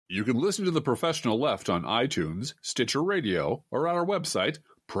You can listen to The Professional Left on iTunes, Stitcher Radio, or on our website,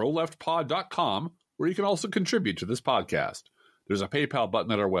 proleftpod.com, where you can also contribute to this podcast. There's a PayPal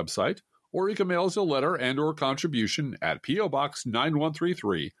button at our website, or you can mail us a letter and or contribution at P.O. Box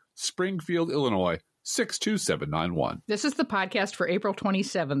 9133, Springfield, Illinois, 62791. This is the podcast for April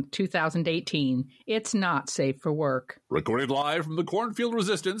 27th, 2018. It's not safe for work. Recorded live from the Cornfield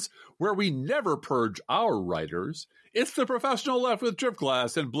Resistance, where we never purge our writers, it's The Professional Left with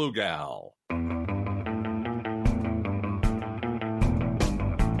Driftglass and Blue Gal.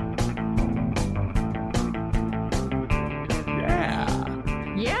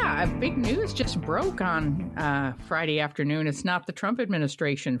 Yeah, big news just broke on Friday afternoon. It's not the Trump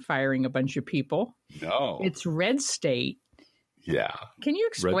administration firing a bunch of people. No. It's Red State. Yeah. Can you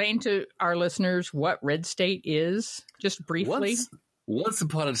explain to our listeners what Red State is, just briefly? Once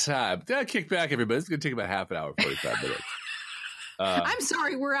upon a time. Kick back, everybody. It's going to take about half an hour, 45 minutes. I'm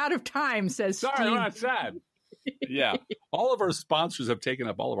sorry, we're out of time, says Steve. Sorry, we're out of time. Yeah. All of our sponsors have taken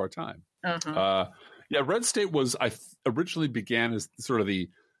up all of our time. Uh-huh. Yeah, Red State originally began as sort of the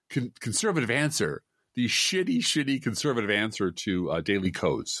conservative answer, the shitty conservative answer to Daily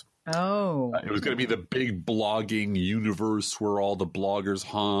Kos. Oh. It was going to be the big blogging universe where all the bloggers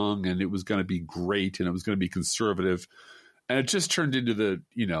hung, and it was going to be great, and it was going to be conservative. And it just turned into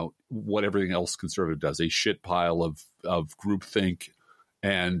what everything else conservative does, a shit pile of groupthink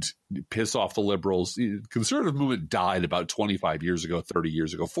and piss off the liberals. The conservative movement died about 25 years ago, 30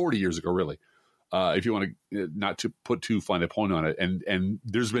 years ago, 40 years ago, really. If you want to not to put too fine a point on it. And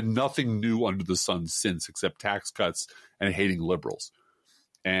there's been nothing new under the sun since except tax cuts and hating liberals.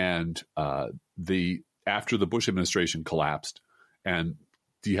 And after the Bush administration collapsed, and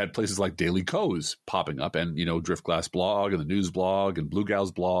you had places like Daily Kos popping up, and Driftglass blog and the News blog and Blue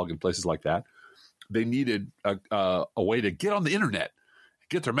Gal's blog and places like that. They needed a way to get on the internet,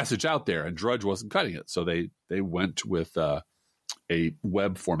 get their message out there, and Drudge wasn't cutting it, so they went with a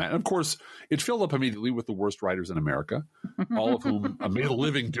web format. And of course, it filled up immediately with the worst writers in America, all of whom made a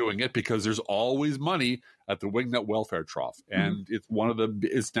living doing it because there's always money at the Wingnut welfare trough. And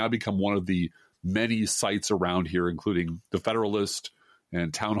it's now become one of the many sites around here, including the Federalist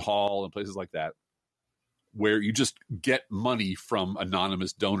and Town Hall and places like that, where you just get money from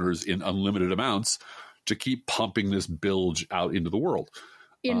anonymous donors in unlimited amounts to keep pumping this bilge out into the world.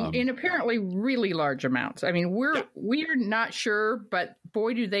 In apparently really large amounts. I mean, we're not sure, but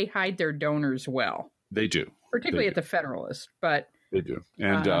boy, do they hide their donors well. They do, particularly at the Federalist. But they do,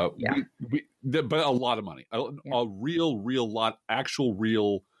 and but a lot of money, a real lot, actual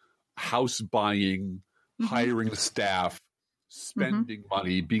real house buying, hiring staff, spending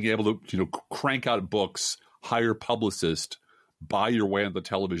money, being able to crank out books, hire publicists, buy your way on the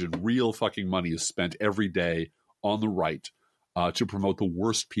television. Real fucking money is spent every day on the right. To promote the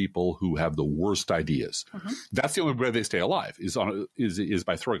worst people who have the worst ideas. That's the only way they stay alive is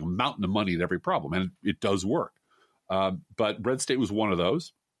by throwing a mountain of money at every problem, and it does work. But Red State was one of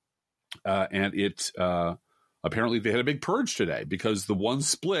those, and it apparently they had a big purge today because the one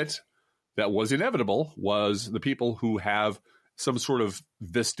split that was inevitable was the people who have some sort of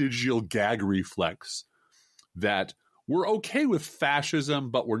vestigial gag reflex that we're okay with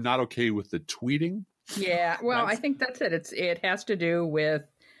fascism, but we're not okay with the tweeting. Yeah, well, I think that's it. It has to do with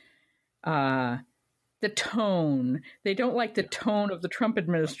the tone. They don't like the tone of the Trump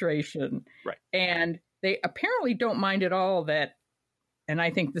administration. Right. And they apparently don't mind at all that, and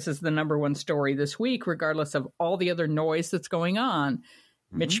I think this is the number one story this week, regardless of all the other noise that's going on,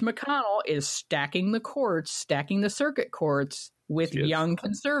 Mitch McConnell is stacking the circuit courts with young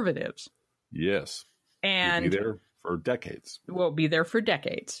conservatives. Yes. And will be there for decades. Will be there for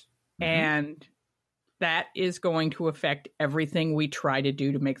decades. And that is going to affect everything we try to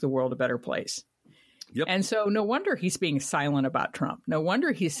do to make the world a better place. Yep. And so no wonder he's being silent about Trump. No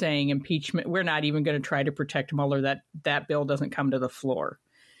wonder he's saying impeachment. We're not even going to try to protect Mueller. That bill doesn't come to the floor.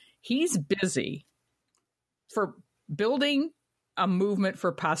 He's busy for building a movement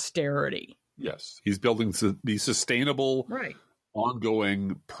for posterity. Yes. He's building the sustainable,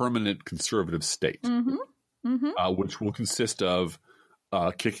 ongoing, permanent conservative state, which will consist of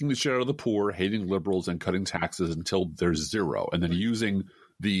kicking the shit out of the poor, hating liberals, and cutting taxes until there's zero, and then using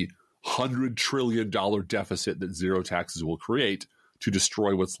the $100 trillion deficit that zero taxes will create to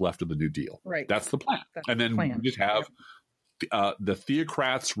destroy what's left of the New Deal. Right. That's the plan. And then we just have the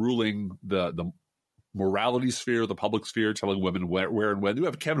theocrats ruling the morality sphere, the public sphere, telling women where and when. You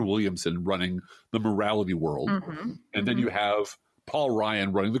have Kevin Williamson running the morality world. And then you have Paul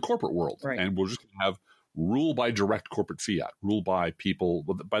Ryan running the corporate world. And we're just going to have rule by direct corporate fiat, rule by people,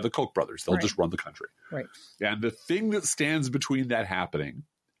 by the Koch brothers. They'll just run the country. And the thing that stands between that happening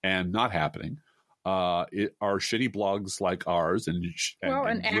and not happening are shitty blogs like ours and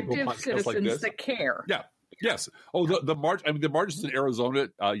active citizens that care. Yeah. Yes. Oh, the march. I mean, the marches in Arizona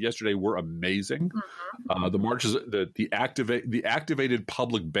yesterday were amazing. Mm-hmm. The marches, the activated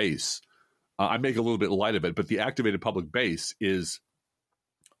public base. I make a little bit light of it, but the activated public base is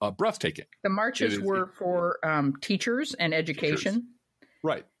breathtaking. The marches were for teachers and education, teachers.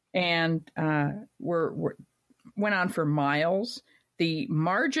 Right? And went on for miles. The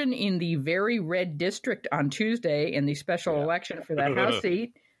margin in the very red district on Tuesday in the special election for that House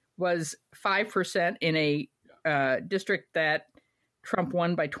seat was 5% in a district that Trump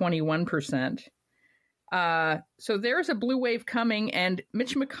won by 21%. So there's a blue wave coming, and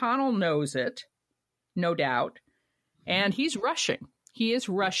Mitch McConnell knows it, no doubt, and he's rushing. He is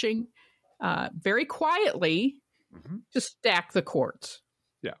rushing very quietly to stack the courts.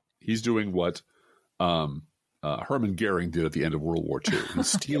 Yeah, he's doing what Hermann Goering did at the end of World War II.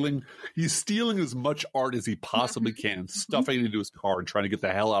 He's stealing as much art as he possibly can, stuffing it into his car, and trying to get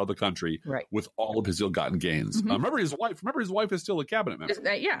the hell out of the country with all of his ill-gotten gains. Remember his wife is still a cabinet member.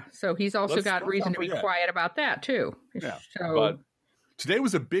 So he's also got reason to be quiet about that too. Yeah, but today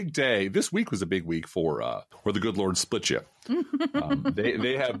was a big day. This week was a big week for the good Lord split you.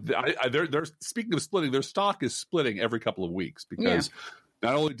 They have they're speaking of splitting, their stock is splitting every couple of weeks because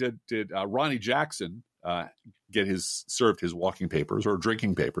not only did Ronnie Jackson served his walking papers or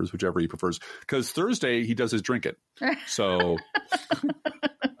drinking papers, whichever he prefers, because Thursday he does his drinking. So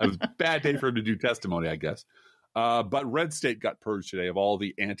a bad day for him to do testimony, I guess. But Red State got purged today of all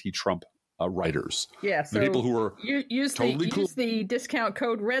the anti-Trump writers. Yeah, so the people who were use the discount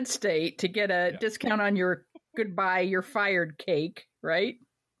code Red State to get a discount on your goodbye, you're fired cake, right?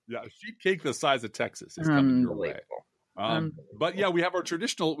 Yeah, a sheet cake the size of Texas is coming your way. But we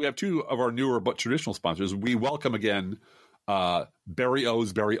have two of our newer but traditional sponsors. We welcome again Barry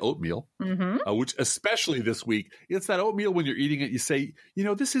O's Berry Oatmeal, which especially this week, it's that oatmeal when you're eating it, you say,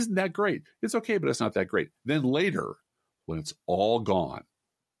 this isn't that great. It's okay, but it's not that great. Then later, when it's all gone,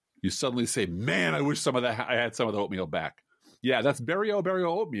 you suddenly say, man, I wish I had some of the oatmeal back. Yeah, that's Berry O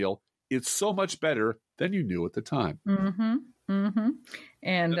Oatmeal. It's so much better than you knew at the time.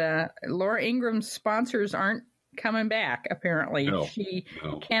 And Laura Ingram's sponsors aren't coming back, apparently. She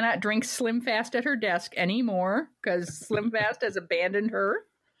cannot drink Slim Fast at her desk anymore because Slim Fast has abandoned her.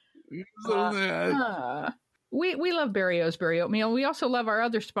 We love Barry O's Berry Oatmeal. We also love our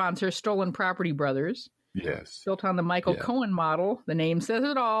other sponsor, Stolen Property Brothers. Yes. Built on the Michael Cohen model. The name says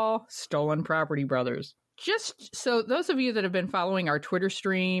it all. Stolen Property Brothers. Just so those of you that have been following our Twitter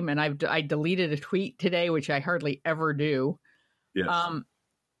stream, and I deleted a tweet today, which I hardly ever do. Yes.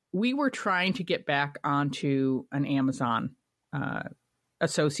 We were trying to get back onto an Amazon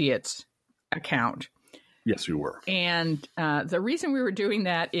Associates account. Yes, we were. And the reason we were doing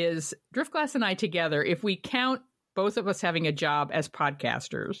that is Driftglass and I together, if we count both of us having a job as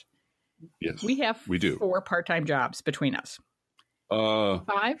podcasters, we do 4 part-time jobs between us. 5?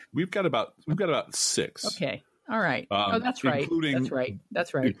 We've got about 6. Okay. All right. That's right.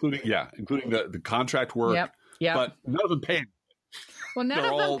 That's right. Including the contract work. Yep. But none of them pay. Well, none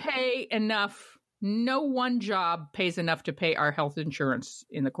of them pay enough. No one job pays enough to pay our health insurance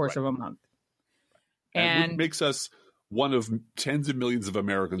in the course of a month. And it makes us one of tens of millions of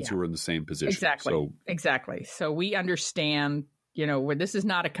Americans who are in the same position. Exactly. So we understand, this is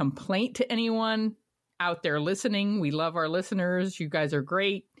not a complaint to anyone out there listening. We love our listeners. You guys are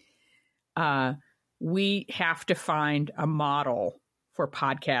great. We have to find a model for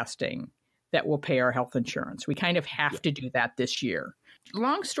podcasting that will pay our health insurance. We kind of have to do that this year.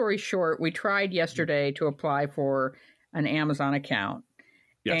 Long story short, we tried yesterday to apply for an Amazon account.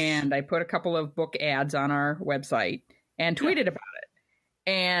 Yes. And I put a couple of book ads on our website and tweeted about it.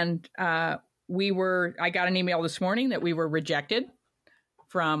 And I got an email this morning that we were rejected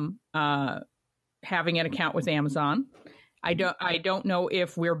from having an account with Amazon. I don't know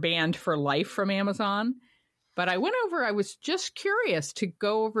if we're banned for life from Amazon, but I was just curious to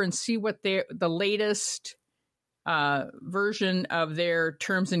go over and see what the latest version of their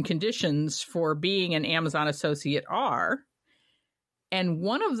terms and conditions for being an Amazon associate are. And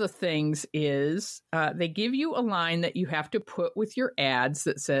one of the things is they give you a line that you have to put with your ads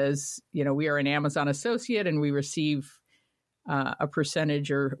that says, we are an Amazon associate and we receive a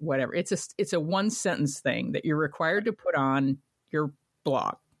percentage or whatever. It's a 1-sentence thing that you're required to put on your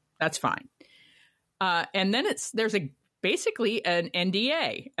blog. That's fine. And then there's basically an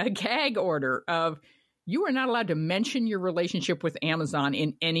NDA, a gag order of you are not allowed to mention your relationship with Amazon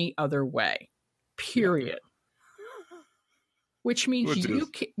in any other way, period. Which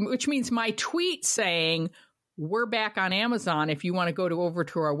means my tweet saying, we're back on Amazon. If you want to go over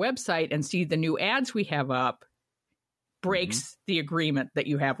to our website and see the new ads we have up, breaks the agreement that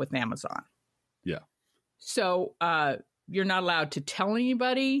you have with Amazon. Yeah. So you're not allowed to tell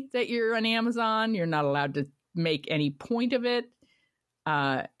anybody that you're on Amazon. You're not allowed to make any point of it.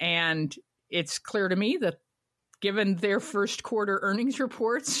 And it's clear to me that given their first quarter earnings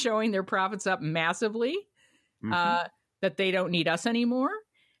reports showing their profits up massively, that they don't need us anymore.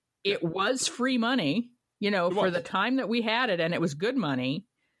 It was free money, for the time that we had it, and it was good money.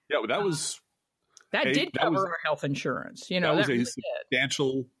 Yeah, that was... That did cover our health insurance. That was a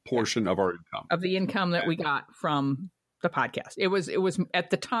substantial portion of our income. Of the income that we got from the podcast. It was at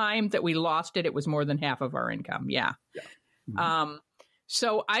the time that we lost it, it was more than half of our income. Yeah.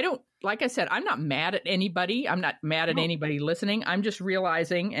 So I don't, like I said, I'm not mad at anybody. I'm not mad at anybody listening. I'm just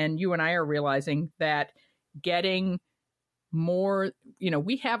realizing, and you and I are realizing, that getting more,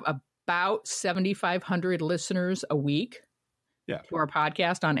 we have about 7,500 listeners a week to our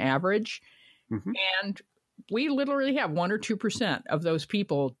podcast on average. And we literally have 1 or 2% of those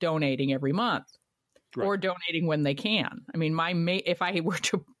people donating every month or donating when they can. I mean, if I were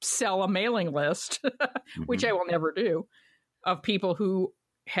to sell a mailing list, which I will never do, of people who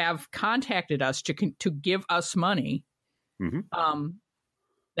have contacted us to give us money,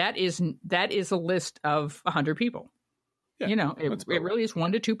 that is a list of 100 people. Yeah, it really is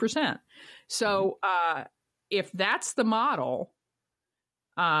 1 to 2%. So if that's the model,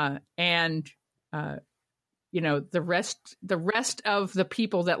 and the rest of the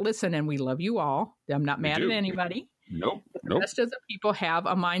people that listen, and we love you all. I'm not mad at anybody. Nope. The rest of the people have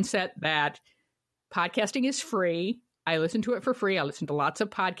a mindset that podcasting is free. I listen to it for free. I listen to lots of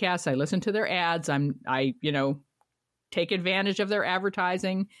podcasts. I listen to their ads. I take advantage of their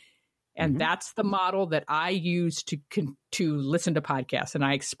advertising. And that's the model that I use to listen to podcasts. And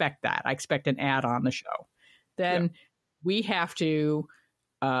I expect that. I expect an ad on the show. Then we have to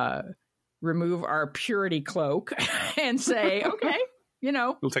remove our purity cloak and say, okay,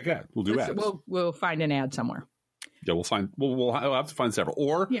 we'll take that. We'll do ads. We'll find an ad somewhere. Yeah, we'll have to find several,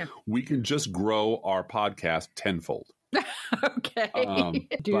 or we can just grow our podcast tenfold. Okay.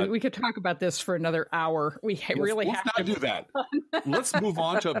 Dude, we could talk about this for another hour. Let's not do that. Let's move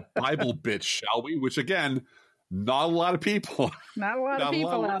on to Bible bits, shall we? Which again, not a lot of people. Not a lot of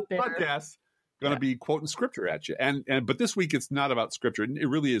people out there. Podcasts going to be quoting scripture at you. But this week it's not about scripture. It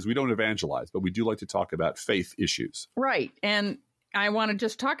really is. We don't evangelize, but we do like to talk about faith issues. Right. And I want to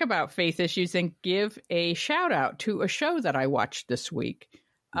just talk about faith issues and give a shout out to a show that I watched this week.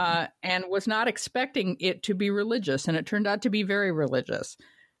 And was not expecting it to be religious, and it turned out to be very religious.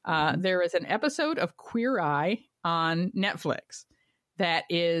 There is an episode of Queer Eye on Netflix that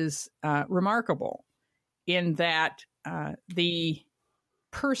is remarkable in that the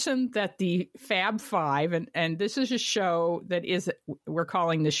person that the Fab Five, and this is a show that we're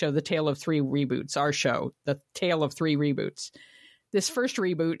calling this show The Tale of Three Reboots, our show, The Tale of Three Reboots. This first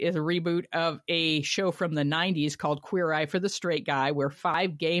reboot is a reboot of a show from the 90s called Queer Eye for the Straight Guy, where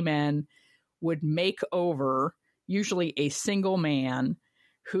 5 gay men would make over, usually a single man,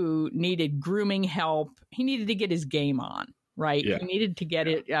 who needed grooming help. He needed to get his game on, right? Yeah. He needed to get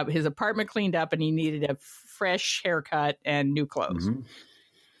his apartment cleaned up, and he needed a fresh haircut and new clothes.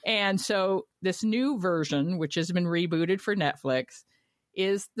 And so this new version, which has been rebooted for Netflix,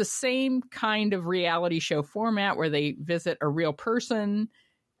 is the same kind of reality show format where they visit a real person.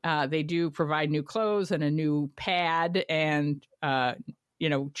 They do provide new clothes and a new pad and,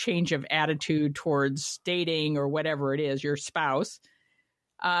 change of attitude towards dating or whatever it is, your spouse.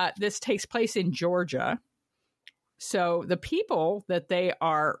 This takes place in Georgia. So the people that they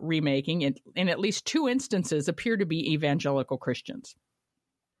are remaking in at least 2 instances appear to be evangelical Christians.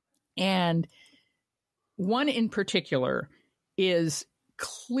 And one in particular is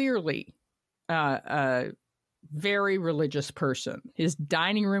clearly a very religious person. His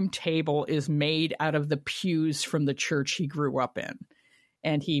dining room table is made out of the pews from the church he grew up in.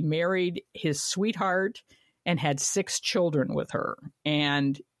 And he married his sweetheart and had 6 children with her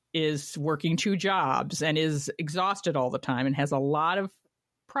and is working 2 jobs and is exhausted all the time and has a lot of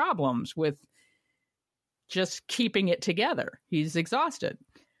problems with just keeping it together. He's exhausted.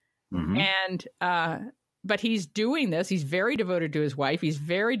 And but he's doing this. He's very devoted to his wife. He's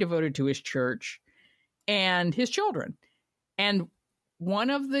very devoted to his church and his children. And one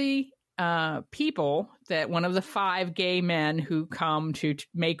of the one of the 5 gay men who come to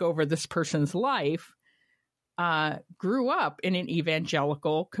make over this person's life grew up in an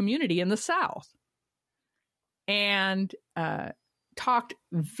evangelical community in the South and talked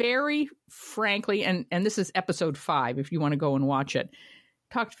very frankly, and this is episode 5, if you want to go and watch it,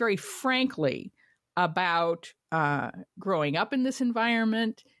 talked very frankly about growing up in this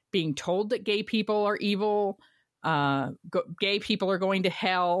environment, being told that gay people are evil, gay people are going to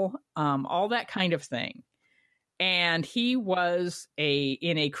hell, all that kind of thing. And he was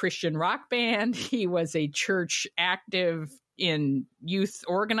in a Christian rock band. He was a church active in youth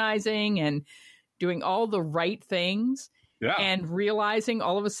organizing and doing all the right things. Yeah. And realizing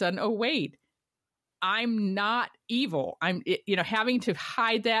all of a sudden, oh, wait, I'm not evil. I'm, having to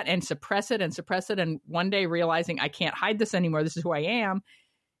hide that and suppress it. And one day realizing I can't hide this anymore. This is who I am.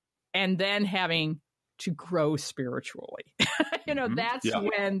 And then having to grow spiritually. That's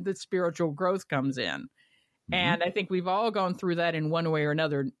when the spiritual growth comes in. And I think we've all gone through that in one way or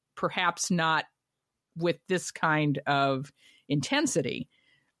another, perhaps not with this kind of intensity.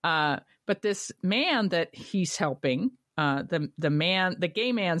 But this man that he's helping, the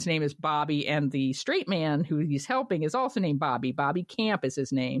gay man's name is Bobby, and the straight man who he's helping is also named Bobby. Bobby Camp is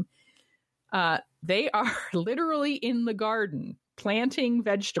his name. They are literally in the garden planting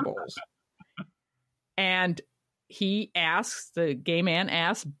vegetables. And the gay man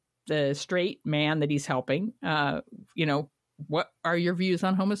asks the straight man that he's helping, what are your views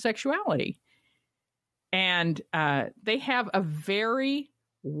on homosexuality? And they have a very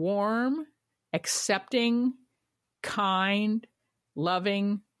warm, accepting, kind,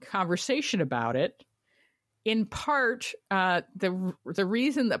 loving conversation about it. In part, the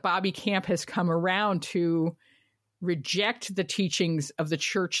reason that Bobby Camp has come around to reject the teachings of the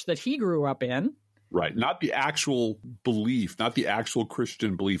church that he grew up in. Right. Not the actual belief, not the actual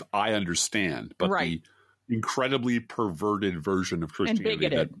Christian belief I understand, but the incredibly perverted version of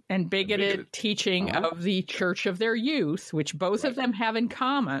Christianity. And bigoted teaching of the church of their youth, which both of them have in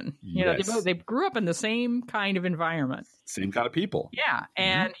common. They grew up in the same kind of environment. Same kind of people. Yeah.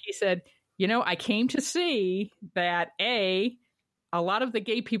 And he said, I came to see that a lot of the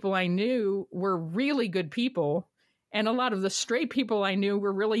gay people I knew were really good people, and a lot of the straight people I knew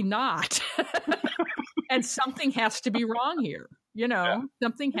were really not. And something has to be wrong here.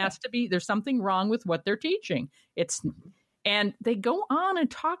 Something has to be, there's something wrong with what they're teaching. And they go on and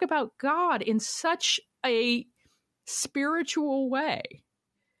talk about God in such a spiritual way.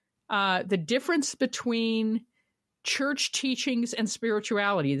 The difference between church teachings and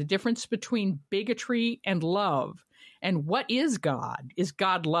spirituality, the difference between bigotry and love. And what is God? Is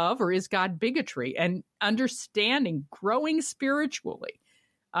God love or is God bigotry? And understanding, growing spiritually,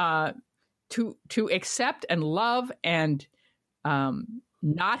 to accept and love and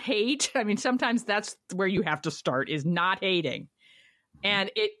not hate. I mean, sometimes that's where you have to start, is not hating.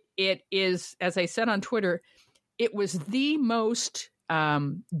 And it is, as I said on Twitter, it was the most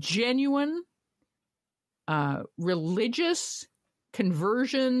genuine religious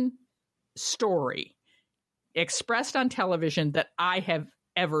conversion story expressed on television that I have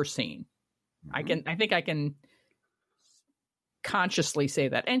ever seen. I think I can consciously say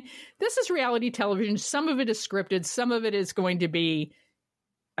that. And this is reality television. Some of it is scripted. Some of it is going to be,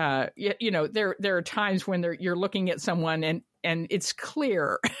 there are times when you're looking at someone and it's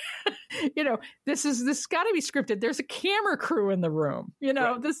clear, this got to be scripted. There's a camera crew in the room,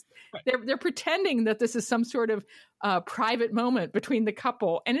 they're pretending that this is some sort of private moment between the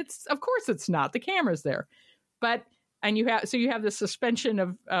couple. And of course it's not. The camera's there, you have the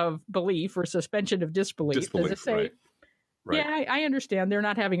suspension of belief or suspension of disbelief. As I say, right. Yeah, I understand they're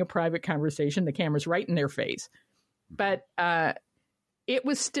not having a private conversation. The camera's right in their face. But it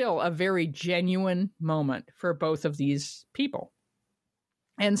was still a very genuine moment for both of these people.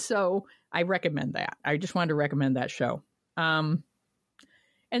 And so I recommend that. I just wanted to recommend that show. And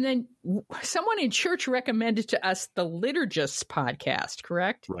then someone in church recommended to us the Liturgists podcast,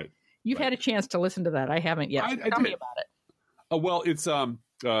 correct? Right. You've had a chance to listen to that. I haven't yet. Tell me about it. Well, it's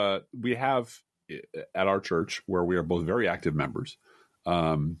we have at our church, where we are both very active members,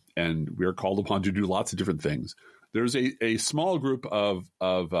 and we are called upon to do lots of different things. There's a small group of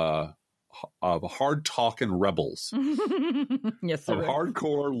hard talking rebels, yes, of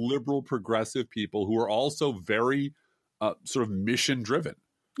hardcore liberal progressive people who are also very sort of mission driven.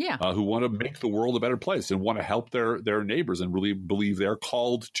 Yeah, who want to make the world a better place and want to help their neighbors and really believe they're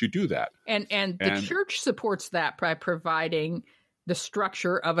called to do that. And the church supports that by providing the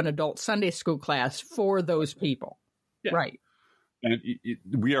structure of an adult Sunday school class for those people. Yeah. Right. And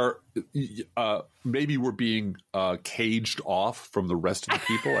we are maybe we're being caged off from the rest of the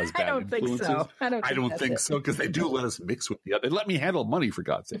people as bad influences. I don't think so, because they do let us mix with the other. They let me handle money, for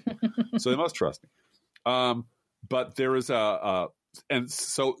God's sake. So they must trust me. But there is and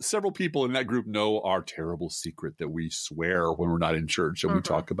so several people in that group know our terrible secret that we swear when we're not in church, and we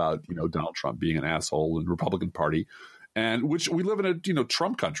talk about Donald Trump being an asshole in the Republican Party, and which we live in a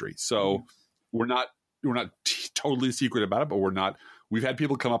Trump country. So we're not totally secret about it, but we've had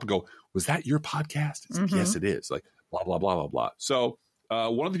people come up and go, was that your podcast? It's like, yes, it is. Like, blah, blah, blah, blah, blah. So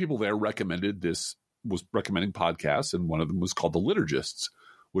one of the people there was recommending podcasts, and one of them was called The Liturgists,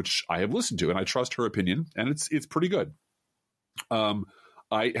 which I have listened to, and I trust her opinion, and it's pretty good.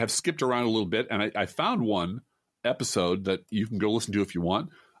 I have skipped around a little bit, and I found one episode that you can go listen to if you want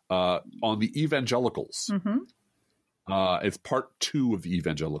on the evangelicals. It's part 2 of the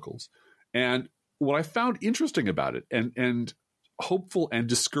evangelicals. And what I found interesting about it and hopeful and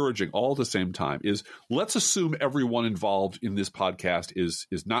discouraging all at the same time is, let's assume everyone involved in this podcast is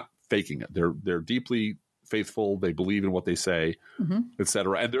not faking it. They're deeply faithful. They believe in what they say, et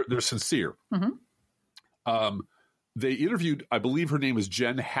cetera. And they're sincere. They interviewed, I believe her name is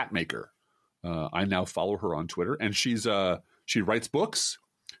Jen Hatmaker. I now follow her on Twitter, and she writes books.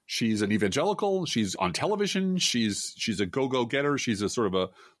 She's an evangelical. She's on television. She's a go getter. She's a sort of a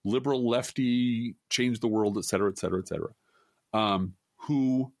liberal lefty, change the world, et cetera, et cetera, et cetera.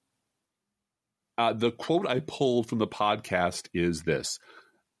 Who the quote I pulled from the podcast is this: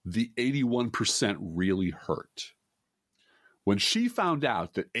 the 81% really hurt. When she found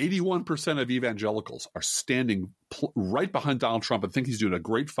out that 81% of evangelicals are standing right behind Donald Trump and think he's doing a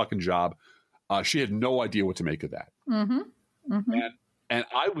great fucking job, she had no idea what to make of that. And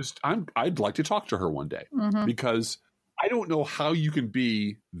I'd like to talk to her one day, because I don't know how you can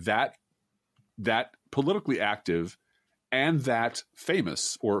be that politically active and that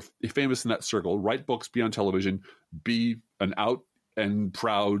famous, or famous in that circle, write books, be on television, be an out and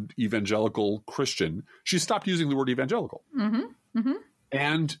proud evangelical Christian. She stopped using the word evangelical.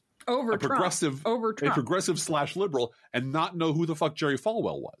 And over a progressive / liberal, and not know who the fuck Jerry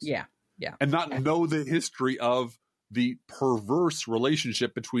Falwell was. Yeah. And not know the history of the perverse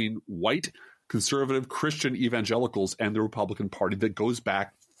relationship between white conservative Christian evangelicals and the Republican Party that goes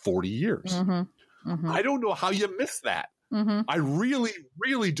back 40 years. I don't know how you miss that. I really,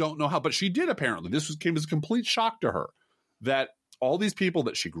 really don't know how, but she did apparently. This came as a complete shock to her, that all these people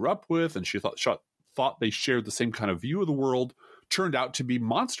that she grew up with and she thought they shared the same kind of view of the world turned out to be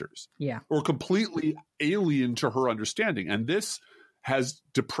monsters. Or completely alien to her understanding. And this has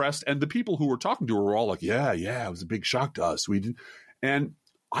depressed, and the people who were talking to her were all like, yeah, it was a big shock to us. And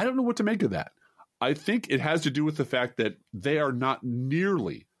I don't know what to make of that. I think it has to do with the fact that they are not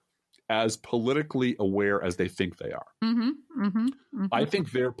nearly as politically aware as they think they are. I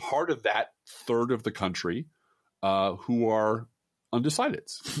think they're part of that third of the country who are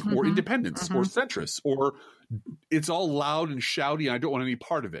undecideds or independents or centrists, or it's all loud and shouty and I don't want any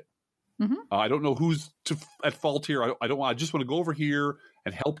part of it. I don't know who's at fault here. I just want to go over here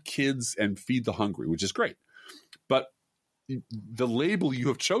and help kids and feed the hungry, which is great. But the label you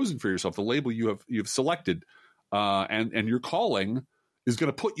have chosen for yourself, the label you've selected, and your calling is going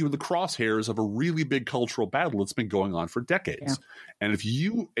to put you in the crosshairs of a really big cultural battle that's been going on for decades. And if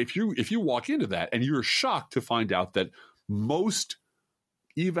you walk into that and you're shocked to find out that most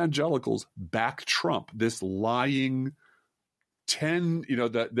evangelicals back Trump, this lying 10,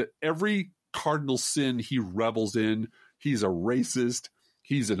 that every cardinal sin he revels in, he's a racist,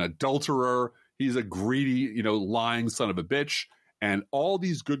 he's an adulterer, he's a greedy, lying son of a bitch, and all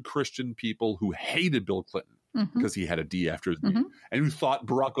these good Christian people who hated Bill Clinton because he had a D after his name, and who thought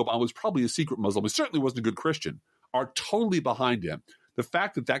Barack Obama was probably a secret Muslim, and certainly wasn't a good Christian, are totally behind him. The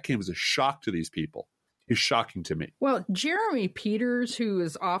fact that came as a shock to these people is shocking to me. Well, Jeremy Peters, who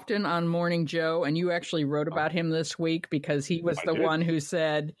is often on Morning Joe, and you actually wrote about him this week because he was the one who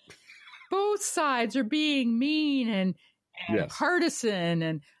said both sides are being mean and partisan,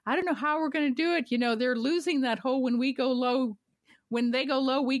 and I don't know how we're going to do it. They're losing that whole when they go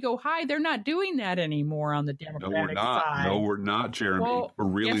low, we go high. They're not doing that anymore on the Democratic side. No, we're not, Jeremy. Well, we're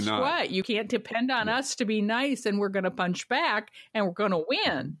really guess not. What? You can't depend on us to be nice, and we're going to punch back, and we're going to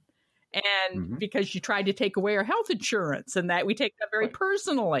win. And because you tried to take away our health insurance, and that we take that very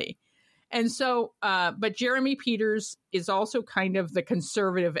personally. And so, but Jeremy Peters is also kind of the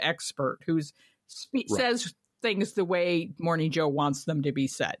conservative expert who says things the way Morning Joe wants them to be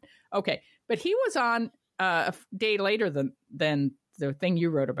said. Okay. But he was on a day later than the thing you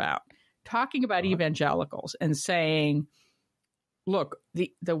wrote about, talking about evangelicals and saying, look,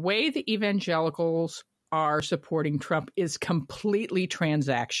 the way the evangelicals are supporting Trump is completely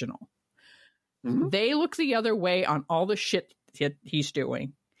transactional. They look the other way on all the shit that he's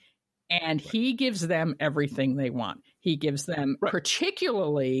doing, and he gives them everything they want. He gives them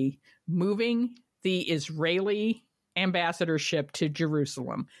particularly moving the Israeli ambassadorship to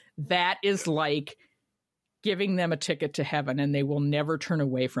Jerusalem. That is like giving them a ticket to heaven, and they will never turn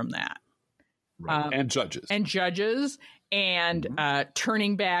away from that. And judges. And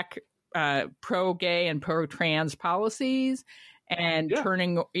turning back pro-gay and pro-trans policies, and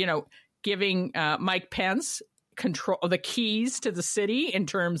turning, giving Mike Pence control the keys to the city in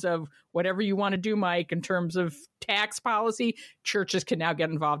terms of whatever you want to do, Mike, in terms of tax policy. Churches can now get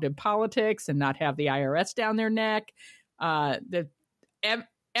involved in politics and not have the IRS down their neck.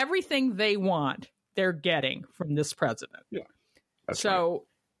 Everything they want, they're getting from this president. Yeah. So,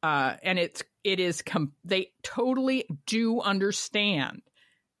 and they totally do understand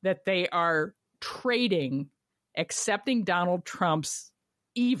that they are trading, accepting Donald Trump's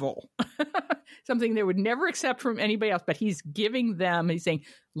evil, something they would never accept from anybody else, but he's giving them, he's saying,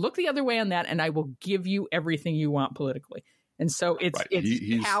 look the other way on that, and I will give you everything you want politically. And so it's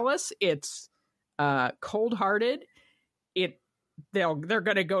callous, it's cold-hearted, they're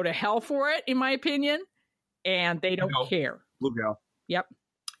going to go to hell for it, in my opinion, and they don't care. Look out. Yep.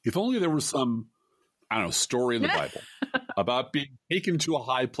 If only there was some, story in the Bible about being taken to a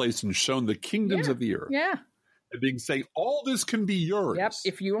high place and shown the kingdoms of the earth. Yeah. And being saying, all this can be yours. Yep.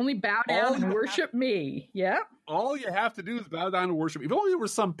 If you only bow down and worship me. Yeah. All you have to do is bow down and worship. If only there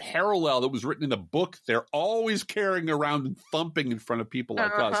was some parallel that was written in the book they're always carrying around and thumping in front of people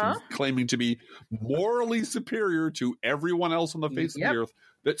like us and claiming to be morally superior to everyone else on the face of the earth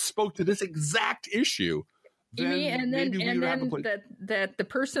that spoke to this exact issue. Then that the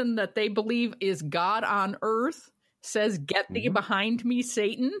person that they believe is God on earth says, "Get thee behind me,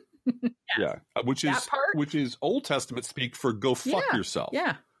 Satan." Yeah, which is Old Testament speak for go fuck yourself.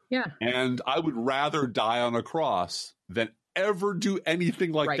 Yeah. And I would rather die on a cross than ever do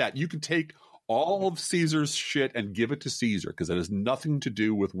anything like that. You can take all of Caesar's shit and give it to Caesar, because that has nothing to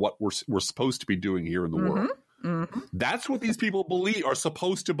do with what we're supposed to be doing here in the world. Mm-hmm. That's what these people are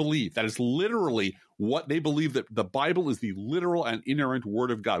supposed to believe. That is literally what they believe, that the Bible is the literal and inerrant word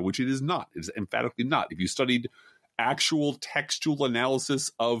of God, which it is not. It is emphatically not. If you studied actual textual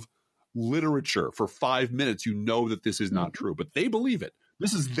analysis of literature for 5 minutes, you know that this is not true. But they believe it.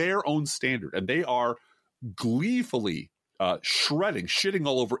 This is their own standard, and they are gleefully shitting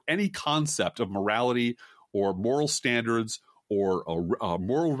all over any concept of morality or moral standards or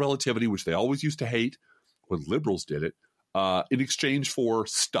moral relativity, which they always used to hate when liberals did it, in exchange for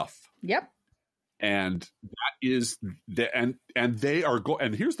stuff. Yep. And that is and they are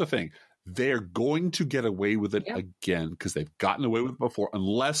and here's the thing, they're going to get away with it again, because they've gotten away with it before,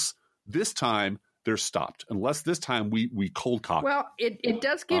 unless this time they're stopped, unless this time we cold cock. Well, it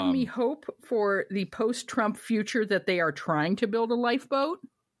does give me hope for the post-Trump future, that they are trying to build a lifeboat,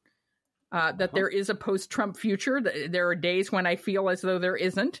 that there is a post-Trump future. There are days when I feel as though there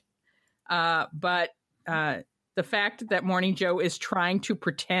isn't. But the fact that Morning Joe is trying to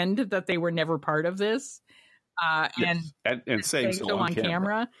pretend that they were never part of this, and saying so on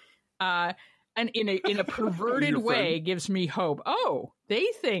camera, and in a perverted way, gives me hope. Oh, they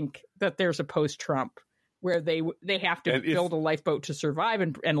think that there's a post-Trump where they have to build a lifeboat to survive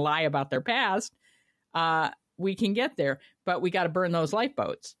and lie about their past. We can get there, but we got to burn those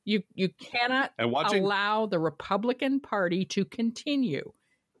lifeboats. You cannot allow the Republican Party to continue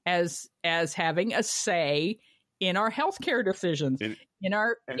as having a say in our healthcare decisions, in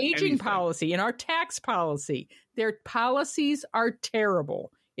our aging policy, in our tax policy. Their policies are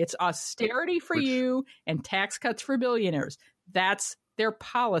terrible. It's austerity for you and tax cuts for billionaires. That's their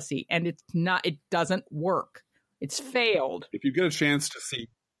policy, and it doesn't work. It's failed. If you get a chance to see,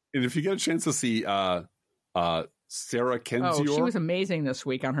 Sarah Kendzior, she was amazing this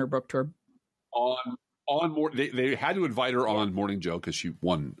week on her book tour. They had to invite her on Morning Joe because she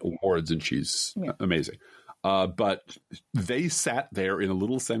won awards and she's amazing. But they sat there in a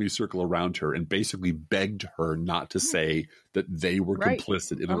little semicircle around her and basically begged her not to say that they were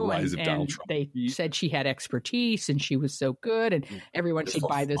complicit in the rise of Donald Trump. They said she had expertise and she was so good, and everyone should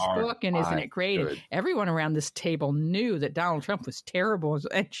buy this book, and isn't it great? And everyone around this table knew that Donald Trump was terrible.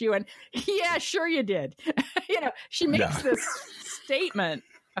 And she went, yeah, sure you did. She makes this statement.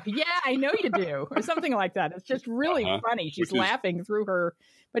 Yeah, I know you do, or something like that. It's just really funny. She's laughing through her,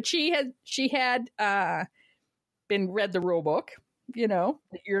 but she had been read the rule book.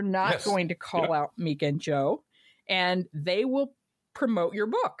 You're not going to call out Meek and Joe, and they will promote your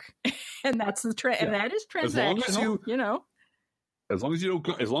book, and that's the trend, and that is transactional. As long as you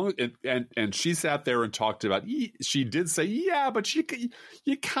don't, and she sat there and talked about. She did say, but you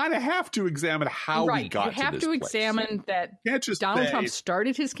kind of have to examine how we got to this place. You have to examine that Donald Trump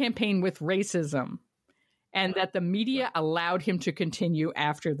started his campaign with racism, and that the media allowed him to continue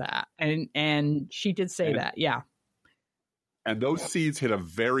after that. And she did say that, And those seeds hit a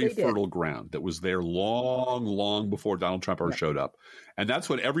very fertile ground that was there long, long before Donald Trump ever showed up. And that's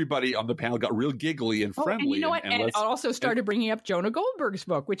when everybody on the panel got real giggly and friendly. And you know what? And also started bringing up Jonah Goldberg's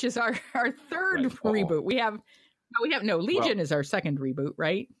book, which is our third reboot. We have Legion is our second reboot,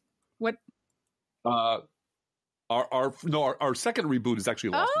 right? What? Our second reboot is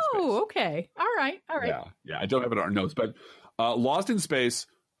actually Lost in Space. Oh, okay. All right. Yeah. I don't have it on our notes, but Lost in Space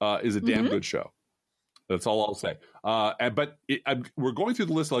is a damn good show. That's all I'll say. We're going through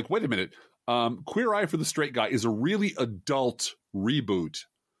the list like, wait a minute. Queer Eye for the Straight Guy is a really adult reboot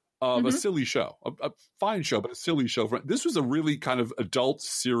of a silly show, a fine show, but a silly show. This was a really kind of adult,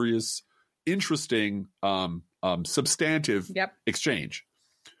 serious, interesting, substantive exchange.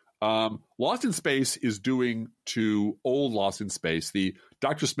 Lost in Space is doing to old Lost in Space, the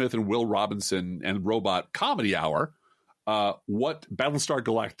Dr. Smith and Will Robinson and Robot comedy hour, what Battlestar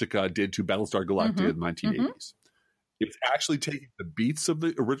Galactica did to Battlestar Galactica in the 1980s. It's actually taking the beats of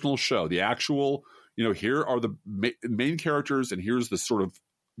the original show, the actual, here are the main characters and here's the sort of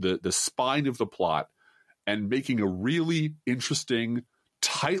the spine of the plot, and making a really interesting,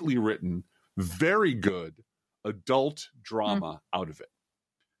 tightly written, very good adult drama out of it.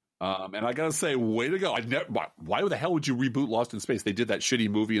 And I got to say, way to go. Why the hell would you reboot Lost in Space? They did that shitty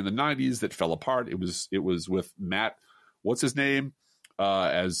movie in the 90s that fell apart. It was with Matt, what's his name,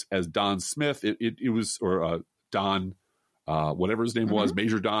 as Don Smith. It was, or Don, whatever his name was,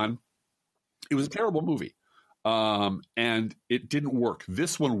 Major Don. It was a terrible movie. And it didn't work.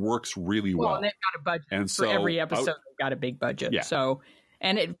 This one works really well. And they've got a budget. And so for every episode, they've got a big budget. Yeah. So,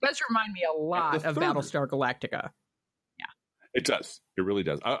 and it does remind me a lot of Battlestar Galactica. Yeah. It does. It really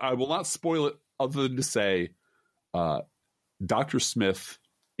does. I will not spoil it other than to say Dr. Smith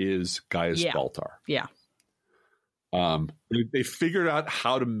is Gaius Baltar. Yeah. They figured out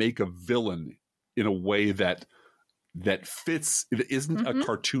how to make a villain in a way that fits, it isn't a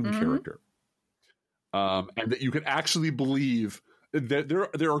cartoon character. And that you can actually believe that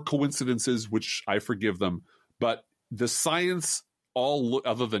there are coincidences, which I forgive them, but the science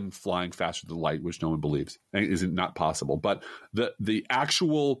other than flying faster than light, which no one believes, isn't not possible. But the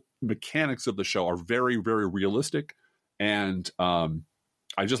actual mechanics of the show are very, very realistic, and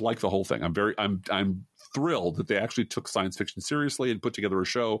I just like the whole thing. I'm thrilled that they actually took science fiction seriously and put together a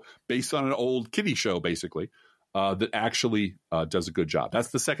show based on an old kiddie show, basically, that actually does a good job. That's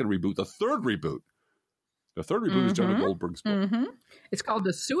the second reboot. The third reboot is Jonah Goldberg's book. It's called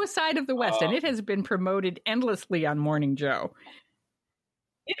The Suicide of the West, and it has been promoted endlessly on Morning Joe.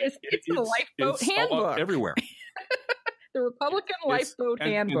 It's the Lifeboat Handbook. Everywhere. The Republican Lifeboat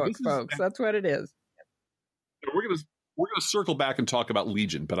Handbook, folks. That's what it is. We're gonna circle back and talk about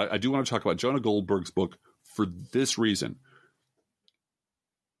Legion, but I do want to talk about Jonah Goldberg's book for this reason.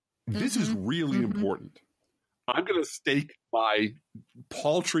 This is really important. I'm going to stake my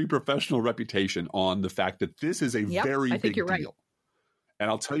paltry professional reputation on the fact that this is a very big deal. Right. And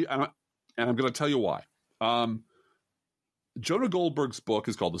I'll tell you, and I'm going to tell you why. Jonah Goldberg's book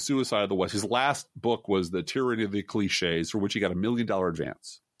is called The Suicide of the West. His last book was The Tyranny of the Cliches, for which he got $1 million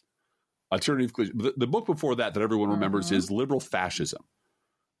advance. Tyranny of Cliches. The book before that everyone remembers is Liberal Fascism,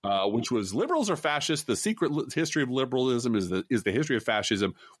 which was liberals are fascist. The secret history of liberalism is the history of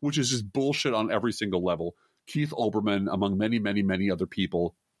fascism, which is just bullshit on every single level. Keith Olbermann, among many, many, many other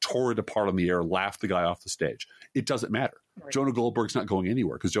people, tore it apart on the air, laughed the guy off the stage. It doesn't matter. Right. Jonah Goldberg's not going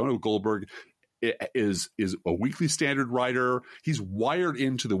anywhere because Jonah Goldberg is a Weekly Standard writer. He's wired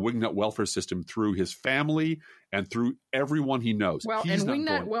into the Wingnut welfare system through his family and through everyone he knows. Well, He's and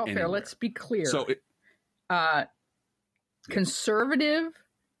Wingnut welfare, anywhere. Let's be clear. So, conservative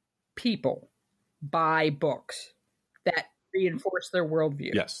people buy books that reinforce their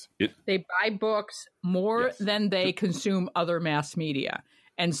worldview. Yes. They buy books more than they consume other mass media.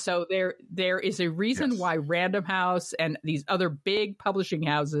 And so there is a reason why Random House and these other big publishing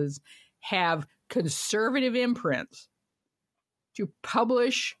houses have conservative imprints to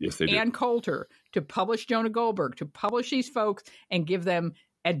publish Ann Coulter, to publish Jonah Goldberg, to publish these folks and give them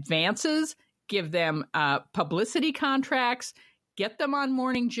advances, give them publicity contracts, get them on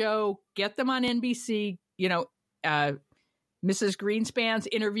Morning Joe, get them on NBC, Mrs. Greenspan's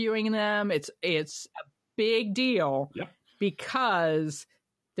interviewing them. It's a big deal because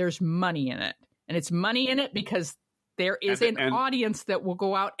there's money in it. And it's money in it because there is an audience that will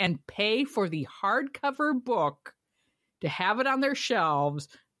go out and pay for the hardcover book to have it on their shelves,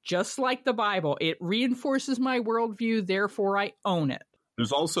 just like the Bible. It reinforces my worldview, therefore I own it.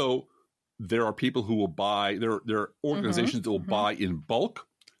 There are people who will buy, there are organizations that will buy in bulk.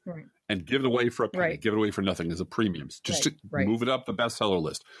 Right. and give it away for a penny, give it away for nothing as a premiums, just to move it up the bestseller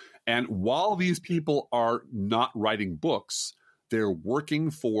list. And while these people are not writing books, they're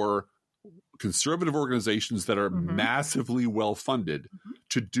working for conservative organizations that are massively well-funded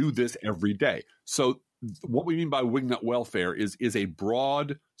to do this every day. So what we mean by wingnut welfare is a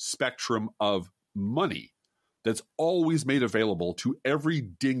broad spectrum of money that's always made available to every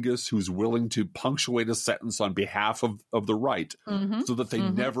dingus who's willing to punctuate a sentence on behalf of the right so that they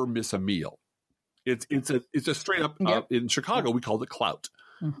never miss a meal. It's a straight up, in Chicago, we called it clout.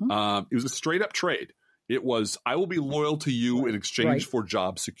 It was a straight up trade. It was, I will be loyal to you in exchange for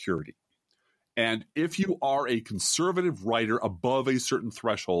job security. And if you are a conservative writer above a certain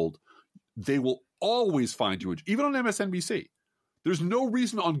threshold, they will always find you, even on MSNBC. There's no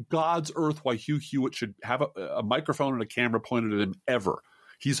reason on God's earth why Hugh Hewitt should have a microphone and a camera pointed at him ever.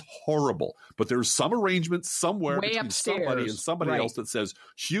 He's horrible. But there's some arrangement somewhere way between upstairs. somebody and somebody else that says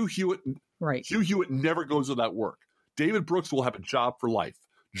Hugh Hewitt never goes without work. David Brooks will have a job for life.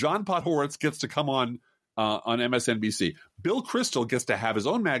 John Podhoretz gets to come on MSNBC. Bill Kristol gets to have his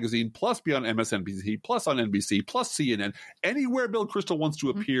own magazine, plus be on MSNBC, plus on NBC, plus CNN. Anywhere Bill Kristol wants to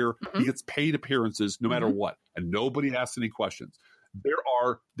appear, he gets paid appearances no matter what, and nobody asks any questions.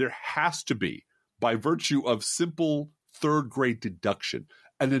 There has to be, by virtue of simple third-grade deduction,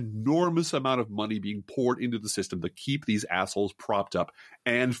 an enormous amount of money being poured into the system to keep these assholes propped up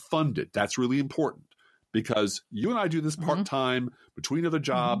and funded. That's really important, because you and I do this part-time between other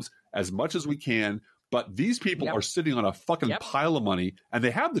jobs as much as we can. But these people are sitting on a fucking pile of money, and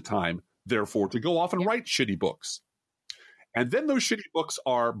they have the time, therefore, to go off and write shitty books. And then those shitty books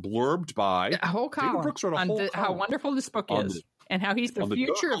are blurbed by a whole column David Brooks wrote a whole column how wonderful this book is, and how he's the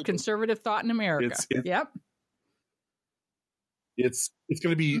future of conservative thought in America. It's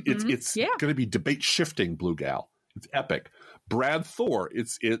going to be it's going to be debate shifting, Blue Gal. It's epic. Brad Thor,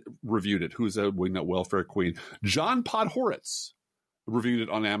 it reviewed it. Who's a wingnut welfare queen? John Podhoretz reviewed it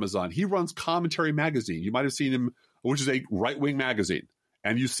on Amazon. He runs Commentary Magazine. You might have seen him, which is a right-wing magazine,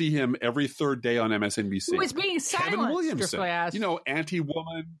 and you see him every third day on MSNBC. Who is being silenced? Kevin Williamson,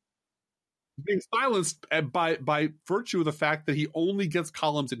 anti-woman, being silenced by virtue of the fact that he only gets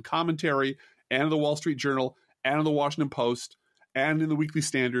columns in Commentary and in the Wall Street Journal and in the Washington Post and in the Weekly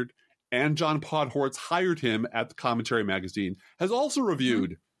Standard. And John Podhoretz hired him at the Commentary Magazine, has also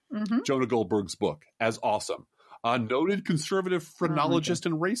reviewed Jonah Goldberg's book as awesome. A noted conservative phrenologist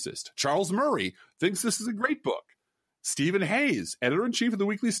and racist, Charles Murray, thinks this is a great book. Stephen Hayes, editor-in-chief of the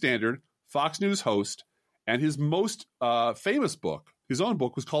Weekly Standard, Fox News host, and his most famous book, his own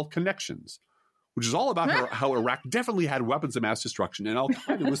book, was called Connections, which is all about how Iraq definitely had weapons of mass destruction, and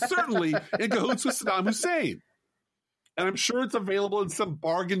Al-Qaeda was certainly in cahoots with Saddam Hussein. And I'm sure it's available in some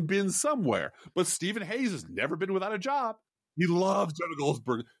bargain bin somewhere. But Stephen Hayes has never been without a job. He loves Jonah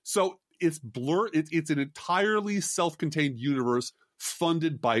Goldberg. So it's it's an entirely self-contained universe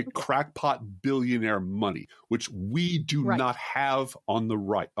funded by crackpot billionaire money, which we do not have on the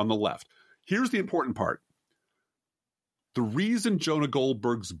left. Here's the important part. The reason Jonah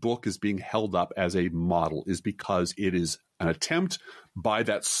Goldberg's book is being held up as a model is because it is an attempt by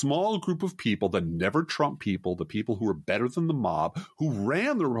that small group of people, the never Trump people, the people who are better than the mob, who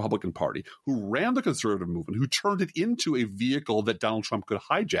ran the Republican Party, who ran the conservative movement, who turned it into a vehicle that Donald Trump could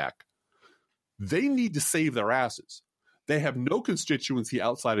hijack. They need to save their asses. They have no constituency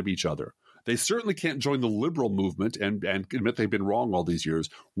outside of each other. They certainly can't join the liberal movement and admit they've been wrong all these years.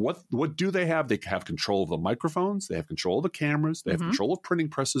 What do they have? They have control of the microphones. They have control of the cameras. They have control of printing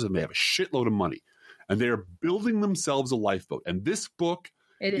presses, and they have a shitload of money. And they are building themselves a lifeboat. And this book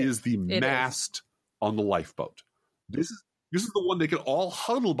is the mast on the lifeboat. This is the one they can all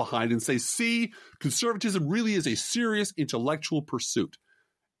huddle behind and say, see, conservatism really is a serious intellectual pursuit.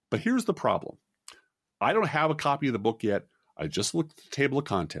 But here's the problem. I don't have a copy of the book yet. I just looked at the table of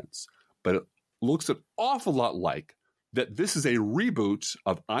contents. But it looks an awful lot like that this is a reboot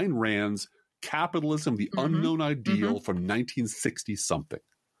of Ayn Rand's Capitalism, the Unknown Ideal from 1960-something.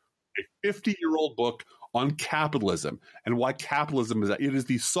 A 50-year-old book on capitalism and why capitalism is that. It is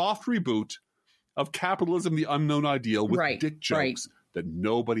the soft reboot of Capitalism, the Unknown Ideal with dick jokes that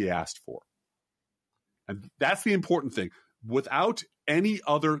nobody asked for. And that's the important thing. Without any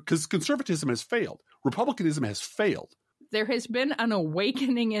other, because conservatism has failed. Republicanism has failed. There has been an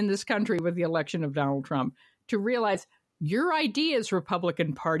awakening in this country with the election of Donald Trump to realize your ideas,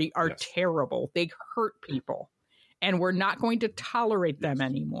 Republican Party, are terrible. They hurt people. And we're not going to tolerate them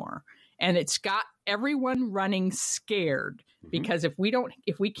anymore. And it's got everyone running scared because if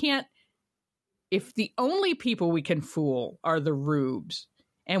the only people we can fool are the rubes,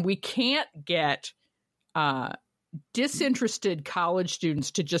 and we can't get disinterested college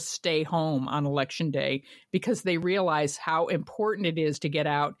students to just stay home on election day because they realize how important it is to get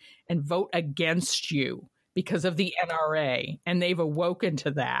out and vote against you because of the NRA, and they've awoken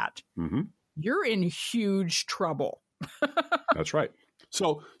to that. Mm-hmm. You're in huge trouble. That's right.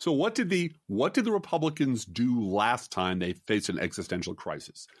 So what did the Republicans do last time they faced an existential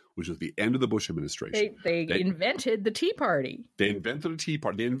crisis, which was the end of the Bush administration? They invented the Tea Party. They invented a Tea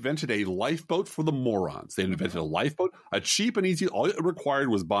Party. They invented a lifeboat for the morons. They invented a lifeboat, a cheap and easy. All it required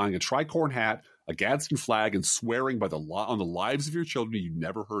was buying a tricorn hat, a Gadsden flag, and swearing on the lives of your children you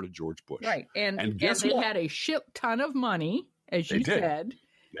never heard of George Bush. Right, and they had a shit ton of money, as you said.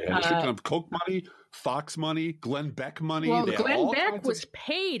 They had a shit ton of Koch money, Fox money, Glenn Beck money. Well, Glenn Beck was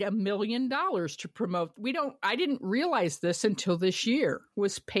paid $1 million to promote. I didn't realize this until this year.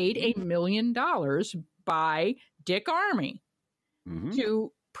 Was paid $1 million by Dick Armey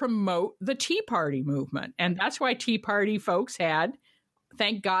to promote the Tea Party movement, and that's why Tea Party folks had,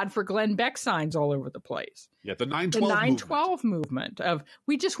 thank God for Glenn Beck signs all over the place. Yeah, the 9/12 movement of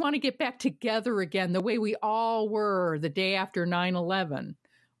we just want to get back together again the way we all were the day after 9/11.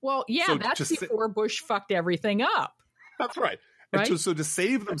 Well, yeah, so that's before Bush fucked everything up. That's right. And so to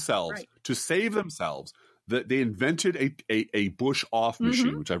save themselves, they invented a Bush off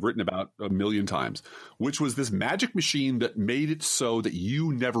machine, which I've written about a million times, which was this magic machine that made it so that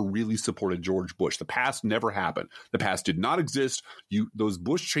you never really supported George Bush. The past never happened. The past did not exist. Those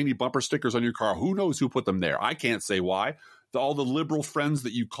Bush Cheney bumper stickers on your car, who knows who put them there? I can't say why. All the liberal friends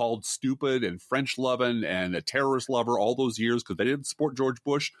that you called stupid and French loving and a terrorist lover all those years because they didn't support George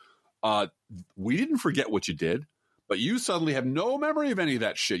Bush. We didn't forget what you did, but you suddenly have no memory of any of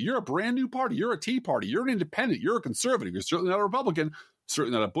that shit. You're a brand new party. You're a Tea Party. You're an independent. You're a conservative. You're certainly not a Republican,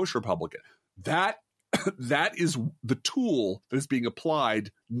 certainly not a Bush Republican. That is the tool that is being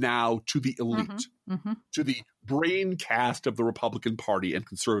applied now to the elite, to the brain cast of the Republican Party and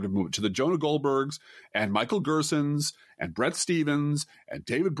conservative movement, to the Jonah Goldbergs and Michael Gersons and Bret Stephens and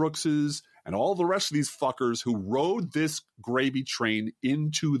David Brookses and all the rest of these fuckers who rode this gravy train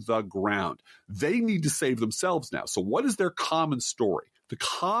into the ground. They need to save themselves now. So what is their common story? The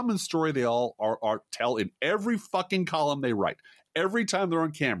common story they all are tell in every fucking column they write, every time they're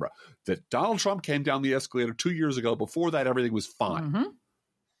on camera, that Donald Trump came down the escalator 2 years ago. Before that, everything was fine.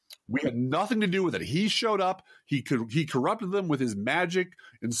 We had nothing to do with it. He showed up. He corrupted them with his magic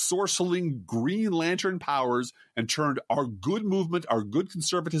and sorceling Green Lantern powers and turned our good movement, our good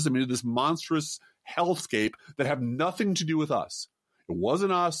conservatism into this monstrous hellscape that have nothing to do with us. It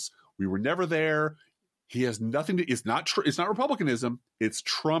wasn't us. We were never there. He has nothing to. It's not Republicanism. It's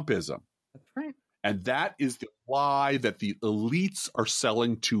Trumpism. That's right. And that is the lie that the elites are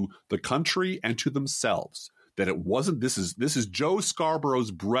selling to the country and to themselves. That it wasn't. This is Joe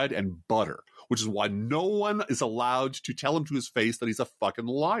Scarborough's bread and butter, which is why no one is allowed to tell him to his face that he's a fucking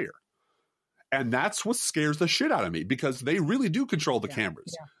liar. And that's what scares the shit out of me, because they really do control the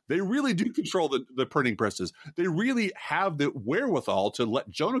cameras. Yeah. They really do control the printing presses. They really have the wherewithal to let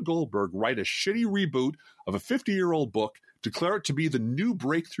Jonah Goldberg write a shitty reboot of a 50-year-old book, declare it to be the new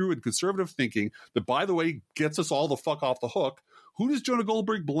breakthrough in conservative thinking that, by the way, gets us all the fuck off the hook. Who does Jonah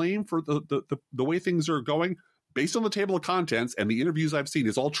Goldberg blame for the way things are going? Based on the table of contents and the interviews I've seen,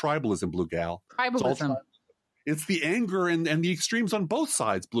 it's all tribalism, Blue Gal. Tribalism. It's the anger and the extremes on both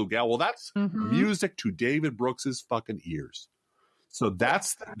sides, Blue Gal. Well, that's music to David Brooks's fucking ears. So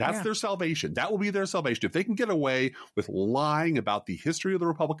that's their salvation. That will be their salvation. If they can get away with lying about the history of the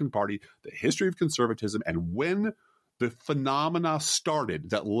Republican Party, the history of conservatism, and when the phenomena started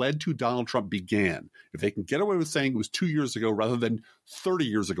that led to Donald Trump began, if they can get away with saying it was 2 years ago rather than 30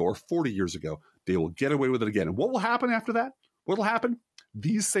 years ago or 40 years ago, they will get away with it again. And what will happen after that? What will happen?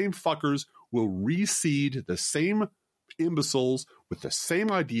 These same fuckers will reseed the same imbeciles with the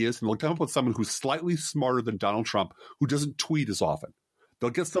same ideas, and they'll come up with someone who's slightly smarter than Donald Trump, who doesn't tweet as often. They'll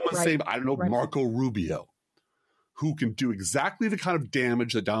get someone saying, I don't know, Marco Rubio, who can do exactly the kind of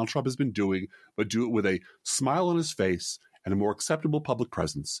damage that Donald Trump has been doing, but do it with a smile on his face and a more acceptable public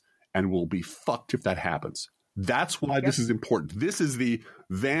presence, and will be fucked if that happens. That's why this is important. This is the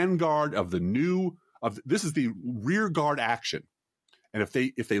vanguard of this is the rear guard action. And if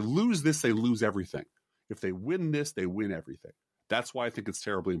they lose this, they lose everything. If they win this, they win everything. That's why I think it's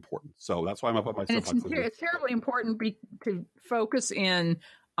terribly important. So that's why I'm up on my soapbox. It's terribly important to focus in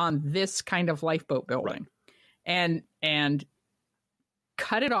on this kind of lifeboat building, and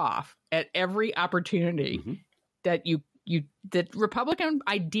cut it off at every opportunity that that Republican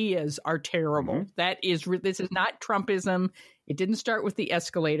ideas are terrible. This is not Trumpism. It didn't start with the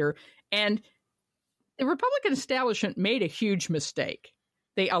escalator, and the Republican establishment made a huge mistake.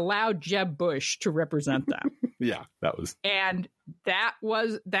 They allowed Jeb Bush to represent them. Yeah, that was. And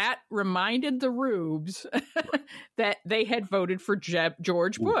that reminded the Rubes that they had voted for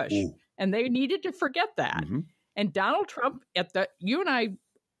George Bush. Ooh. And they needed to forget that. Mm-hmm. And Donald Trump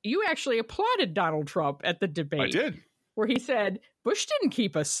you actually applauded Donald Trump at the debate. I did. Where he said, Bush didn't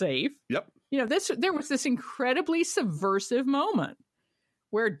keep us safe. Yep. There was this incredibly subversive moment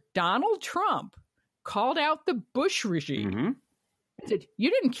where Donald Trump called out the Bush regime. Mm-hmm. And said,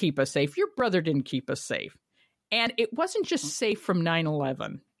 you didn't keep us safe. Your brother didn't keep us safe. And it wasn't just safe from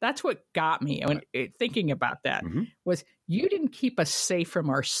 9/11. That's what got me when thinking about that, mm-hmm. was you didn't keep us safe from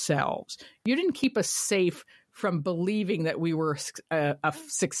ourselves. You didn't keep us safe from believing that we were a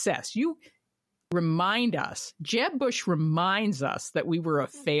success. You remind us, Jeb Bush reminds us that we were a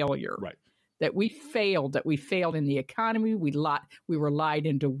failure, right? That we failed in the economy. We were lied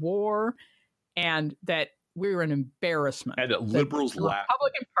into war, and that we were an embarrassment. And that liberals laughed. The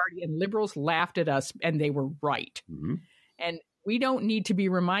Republican Party and liberals laughed at us, and they were right. Mm-hmm. And we don't need to be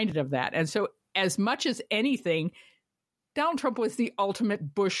reminded of that. And so, as much as anything, Donald Trump was the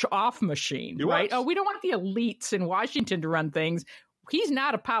ultimate Bush off machine, right? Oh, we don't want the elites in Washington to run things. He's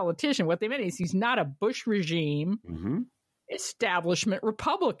not a politician. What they meant is he's not a Bush regime mm-hmm. establishment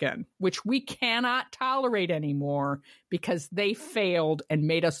Republican, which we cannot tolerate anymore because they failed and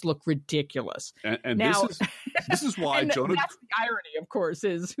made us look ridiculous. And now, this is why Jonah. That's the irony, of course,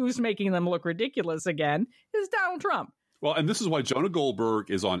 is who's making them look ridiculous again is Donald Trump. Well, and this is why Jonah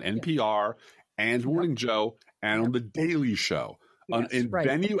Goldberg is on NPR and Morning Joe and on The Daily Show, in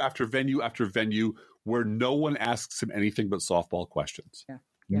venue after venue after venue, where no one asks him anything but softball questions. Yeah.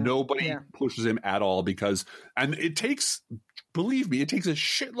 Nobody pushes him at all and it takes, believe me, it takes a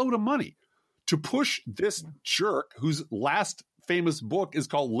shitload of money to push this jerk whose last famous book is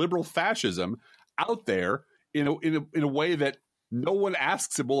called Liberal Fascism out there in a way that no one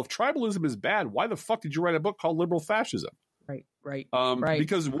asks him, well, if tribalism is bad, why the fuck did you write a book called Liberal Fascism? Right.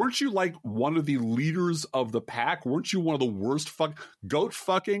 Because weren't you like one of the leaders of the pack? Weren't you one of the worst goat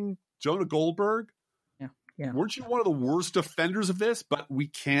fucking Jonah Goldberg? Yeah. Weren't you one of the worst offenders of this? But we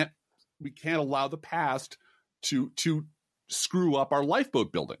can't allow the past to screw up our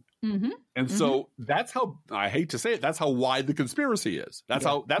lifeboat building. Mm-hmm. And mm-hmm. so that's how, I hate to say it, that's how wide the conspiracy is. That's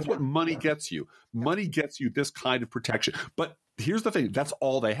what money gets you. Money gets you this kind of protection. But here's the thing, that's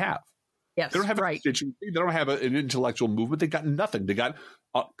all they have. Yes, they don't have a constituency. They don't have an intellectual movement. They got nothing. They got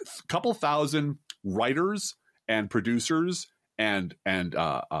a couple thousand writers and producers and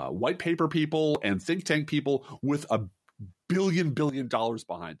white paper people and think tank people with $1 billion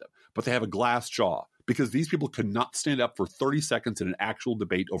behind them. But they have a glass jaw because these people could not stand up for 30 seconds in an actual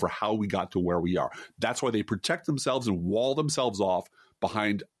debate over how we got to where we are. That's why they protect themselves and wall themselves off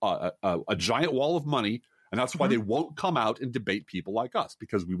behind a giant wall of money. And that's why mm-hmm. they won't come out and debate people like us,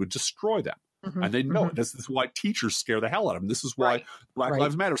 because we would destroy them. Mm-hmm. And they know it. This is why teachers scare the hell out of them. This is why Black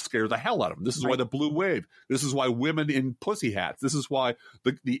Lives Matter scare the hell out of them. This is why the blue wave. This is why women in pussy hats. This is why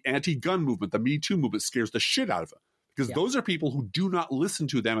the anti-gun movement, the Me Too movement scares the shit out of them. Because those are people who do not listen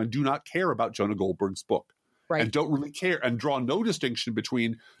to them and do not care about Jonah Goldberg's book. Right. And don't really care and draw no distinction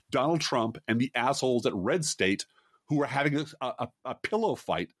between Donald Trump and the assholes at Red State who are having a pillow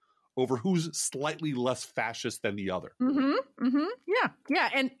fight over who's slightly less fascist than the other. Mm-hmm. Mm-hmm. Yeah.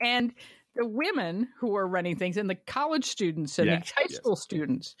 And the women who are running things and the college students and the high school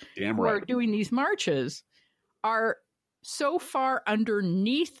students who are doing these marches are so far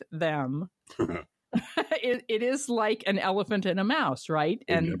underneath them. It is like an elephant and a mouse, right?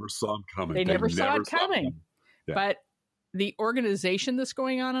 They never saw it coming. They never saw it coming. Yeah. But the organization that's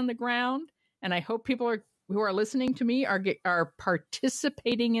going on the ground, and I hope people who are listening to me are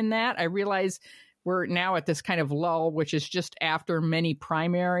participating in that. I realize we're now at this kind of lull, which is just after many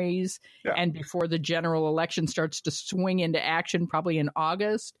primaries and before the general election starts to swing into action, probably in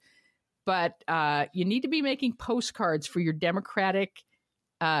August. But you need to be making postcards for your Democratic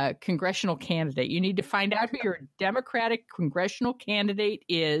congressional candidate. You need to find out who your Democratic congressional candidate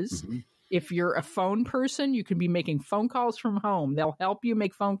is. Mm-hmm. If you're a phone person, you can be making phone calls from home. They'll help you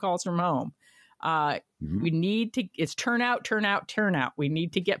make phone calls from home. We need to, it's turnout. We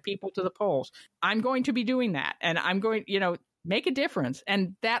need to get people to the polls. I'm going to be doing that, and I'm going, make a difference.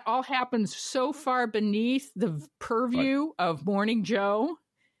 And that all happens so far beneath the purview of Morning Joe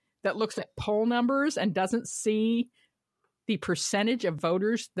that looks at poll numbers and doesn't see the percentage of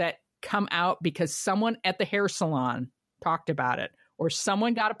voters that come out because someone at the hair salon talked about it, or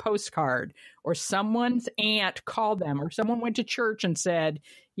someone got a postcard, or someone's aunt called them, or someone went to church and said,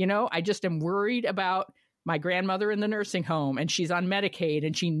 I just am worried about my grandmother in the nursing home, and she's on Medicaid,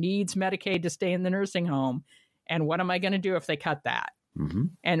 and she needs Medicaid to stay in the nursing home. And what am I going to do if they cut that? Mm-hmm.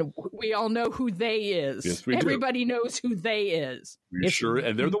 And we all know who they is. Yes, we Everybody knows who they is. Sure.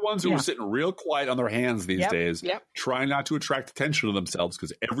 And they're the ones who are sitting real quiet on their hands these days, trying not to attract attention to themselves,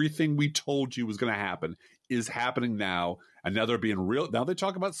 because everything we told you was going to happen is happening now. And now they're being real. Now they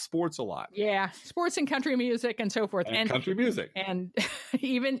talk about sports a lot. Yeah. Sports and country music and so forth. And country music. And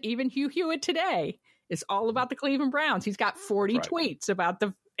even Hugh Hewitt today is all about the Cleveland Browns. He's got 40 tweets about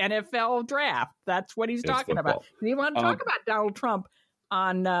the NFL draft. That's what he's talking about. You want to talk about Donald Trump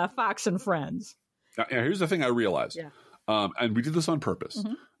on Fox and Friends. Now, here's the thing I realized. And we did this on purpose.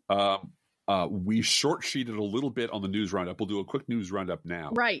 We short sheeted a little bit on the news roundup. We'll do a quick news roundup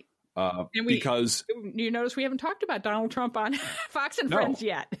now. Right. Because you notice we haven't talked about Donald Trump on Fox and Friends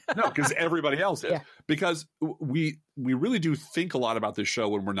yet. No, because everybody else is. Because we really do think a lot about this show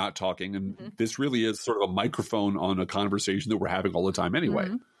when we're not talking. And this really is sort of a microphone on a conversation that we're having all the time anyway.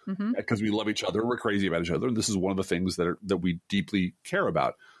 Because we love each other and we're crazy about each other. And this is one of the things that we deeply care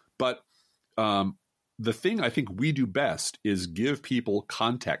about. But the thing I think we do best is give people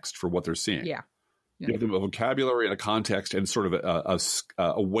context for what they're seeing. Give them a vocabulary and a context and sort of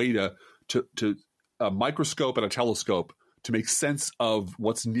a way to a microscope and a telescope to make sense of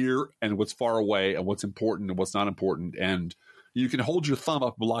what's near and what's far away and what's important and what's not important. And you can hold your thumb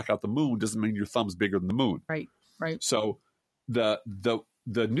up and block out the moon. Doesn't mean your thumb's bigger than the moon. Right. So the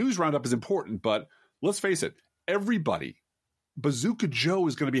news roundup is important, but let's face it, everybody, Bazooka Joe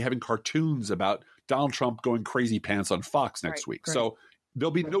is going to be having cartoons about Donald Trump going crazy pants on Fox next week. So there'll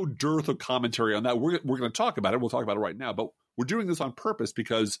be no dearth of commentary on that. We're going to talk about it. We'll talk about it right now, but we're doing this on purpose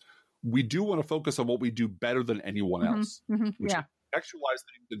because we do want to focus on what we do better than anyone else. Which is contextualize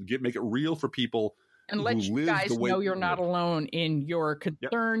things and make it real for people. And let you guys know you're not alone in your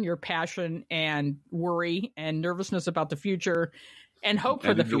concern, your passion, and worry and nervousness about the future and hope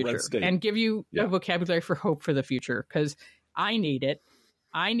for the future. And give you a vocabulary for hope for the future, because I need it.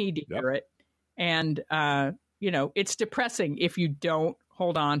 I need to hear it. And, it's depressing if you don't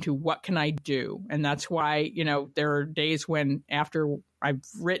hold on to what can I do. And that's why, there are days when after I've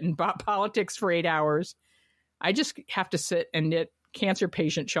written politics for 8 hours, I just have to sit and knit cancer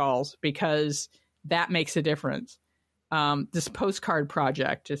patient shawls, because that makes a difference. This postcard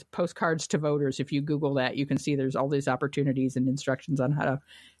project, is Postcards to Voters. If you Google that, you can see there's all these opportunities and instructions on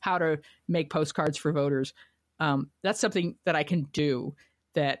how to make postcards for voters. That's something that I can do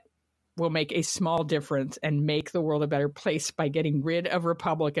that will make a small difference and make the world a better place by getting rid of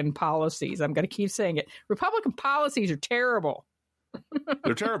Republican policies. I'm going to keep saying it. Republican policies are terrible.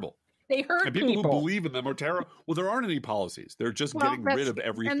 They're terrible. They hurt and people who believe in them are terrible. Well, there aren't any policies. They're just getting rid of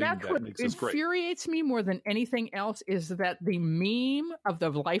everything that makes us great. What infuriates me more than anything else is that the meme of the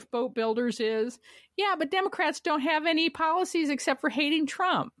lifeboat builders is, but Democrats don't have any policies except for hating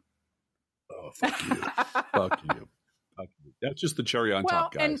Trump. Oh, fuck you. Fuck you. That's just the cherry on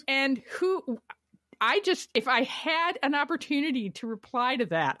top, guys. And if I had an opportunity to reply to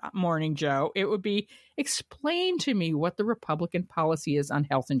that, Morning Joe, it would be, explain to me what the Republican policy is on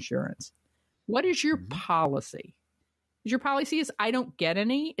health insurance. What is your policy? Is your policy is I don't get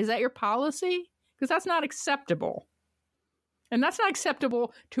any? Is that your policy? Because that's not acceptable. And that's not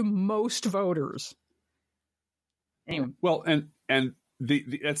acceptable to most voters. Anyway. Well, and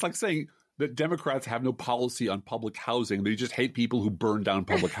it's like saying that Democrats have no policy on public housing. They just hate people who burn down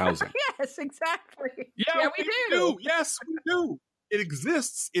public housing. Yes, exactly. Yeah, we do. Yes, we do. It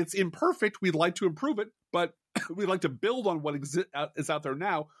exists. It's imperfect. We'd like to improve it, but we'd like to build on what is out there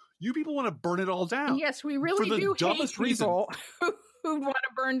now. You people want to burn it all down. Yes, we really do hate people who want to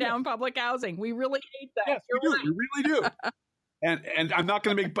burn down public housing. We really hate that. Yes, we do. We really do. And I'm not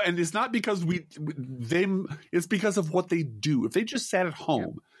going to and it's not because it's because of what they do. If they just sat at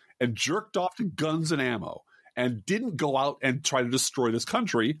home and jerked off to guns and ammo and didn't go out and try to destroy this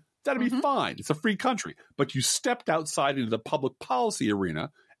country, that'd be fine. It's a free country. But you stepped outside into the public policy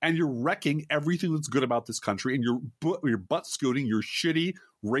arena and you're wrecking everything that's good about this country, and you're butt scooting your shitty,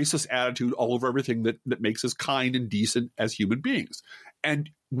 racist attitude all over everything that makes us kind and decent as human beings. And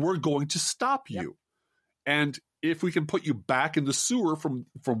we're going to stop you. And if we can put you back in the sewer from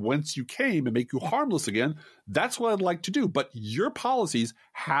whence you came and make you harmless again, that's what I'd like to do. But your policies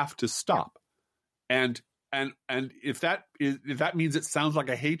have to stop. And if that means it sounds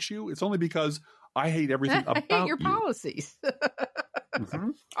like I hate you, it's only because I hate everything about you. I hate your policies.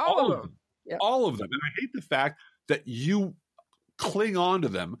 All of them. Yep. All of them. And I hate the fact that you cling on to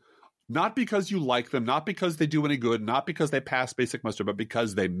them, not because you like them, not because they do any good, not because they pass basic muster, but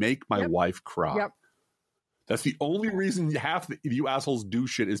because they make my wife cry. Yep. That's the only reason half you assholes do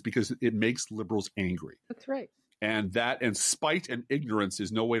shit, is because it makes liberals angry. That's right. And spite and ignorance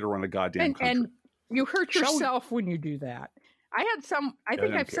is no way to run a goddamn country. And you hurt yourself when you do that. I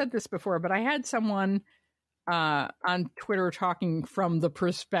think I've said this before, but I had someone on Twitter talking from the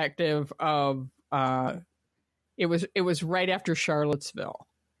perspective of it was right after Charlottesville.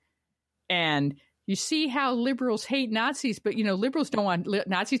 And you see how liberals hate Nazis, but, liberals don't want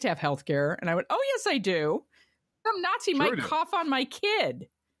Nazis to have health care. And I went, oh, yes, I do. Some Nazi might cough on my kid.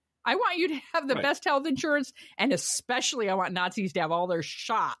 I want you to have the best health insurance, and especially I want Nazis to have all their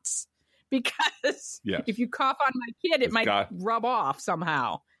shots, because if you cough on my kid, it might rub off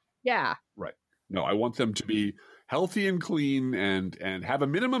somehow. Yeah. Right. No, I want them to be healthy and clean and have a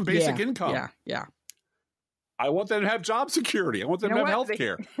minimum basic income. Yeah. Yeah. I want them to have job security. I want them to have health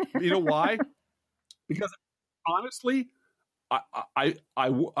care. You know why? Because honestly, I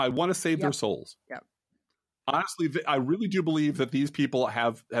want to save their souls. Yep. Honestly, I really do believe that these people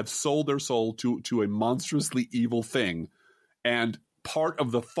have sold their soul to a monstrously evil thing, and part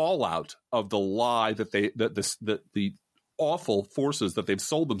of the fallout of the lie that the awful forces that they've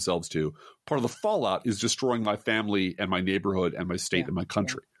sold themselves to, part of the fallout is destroying my family and my neighborhood and my state and my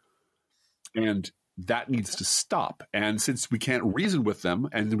country, and that needs to stop. And since we can't reason with them,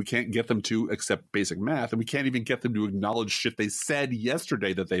 and we can't get them to accept basic math, and we can't even get them to acknowledge shit they said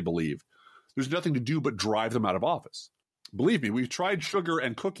yesterday that they believe, there's nothing to do but drive them out of office. Believe me, we've tried sugar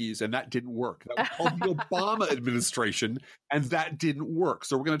and cookies, and that didn't work. That was called the Obama administration, and that didn't work.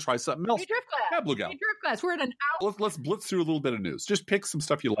 So we're going to try something else. Hey, Drift Glass. We're at an hour. Let's blitz through a little bit of news. Just pick some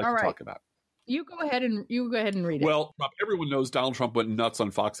stuff you like to talk about. You go ahead and read it. Well, everyone knows Donald Trump went nuts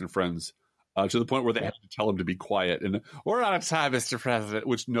on Fox and Friends to the point where they had to tell him to be quiet. And we're out of time, Mr. President,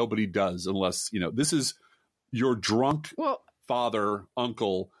 which nobody does unless, this is your drunk father,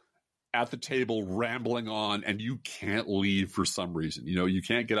 uncle, at the table rambling on, and you can't leave for some reason. You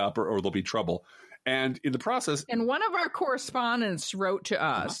can't get up or there'll be trouble. And in the process... And one of our correspondents wrote to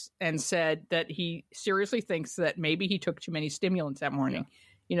us and said that he seriously thinks that maybe he took too many stimulants that morning.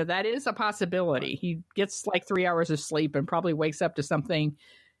 Yeah. That is a possibility. He gets like 3 hours of sleep and probably wakes up to something,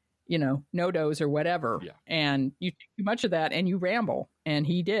 no-dose or whatever. Yeah. And you take too much of that and you ramble. And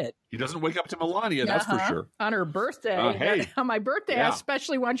he did. He doesn't wake up to Melania, that's for sure. On her birthday. On my birthday, I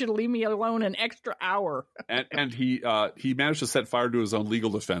especially want you to leave me alone an extra hour. and he managed to set fire to his own legal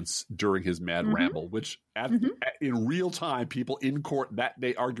defense during his mad ramble, which in real time, people in court that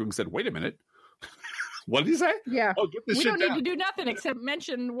day arguing said, wait a minute. What did he say? Yeah. Oh, get this we shit don't down. need to do nothing except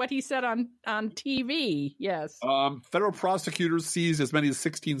mention what he said on TV. Yes. Federal prosecutors seized as many as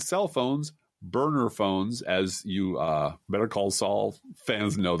 16 cell phones, burner phones, as you Better Call Saul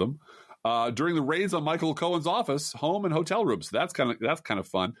fans know them, during the raids on Michael Cohen's office, home, and hotel rooms. That's kind of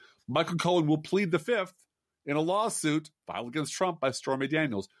fun. Michael Cohen will plead the fifth in a lawsuit filed against Trump by Stormy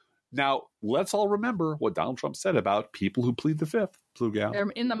Daniels. Now, let's all remember what Donald Trump said about people who plead the fifth, Plugal. They're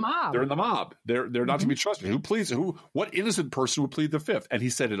in the mob. They're in the mob. They're not to be trusted. What innocent person would plead the fifth? And he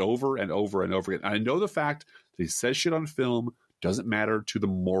said it over and over and over again. And I know the fact that he says shit on film doesn't matter to the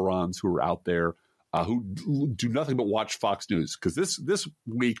morons who are out there who do nothing but watch Fox News. Because this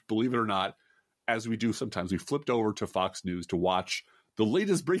week, believe it or not, as we do sometimes, we flipped over to Fox News to watch the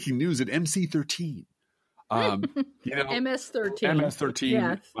latest breaking news at MC13. MS13.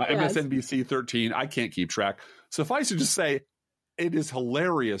 Yes, MSNBC 13. I can't keep track. Suffice to just say, it is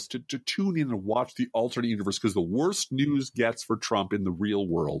hilarious to tune in and watch the alternate universe, because the worse news gets for Trump in the real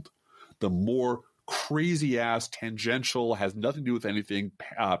world, the more crazy ass, tangential, has nothing to do with anything,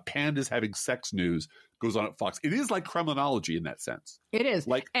 pandas having sex news goes on at Fox. It is like criminology in that sense. It is.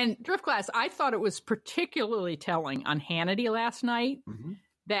 And Drift Glass, I thought it was particularly telling on Hannity last night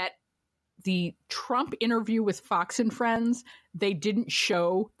that the Trump interview with Fox and Friends, they didn't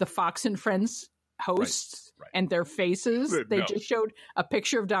show the Fox and Friends hosts and their faces. They just showed a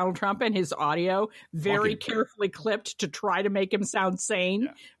picture of Donald Trump and his audio, very carefully clipped to try to make him sound sane.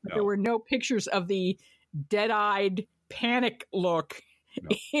 Yeah. But there were no pictures of the dead-eyed panic look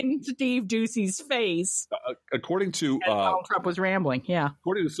in Steve Doocy's face. According to Donald Trump was rambling. Yeah.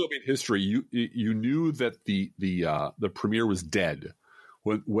 According to Soviet history, you knew that the premier was dead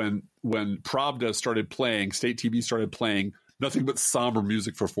when Pravda started playing, state TV started playing nothing but somber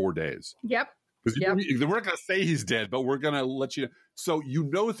music for 4 days. Yep. Because we're not going to say he's dead, but we're going to let you know. So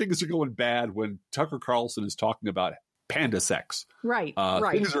things are going bad when Tucker Carlson is talking about panda sex. Right.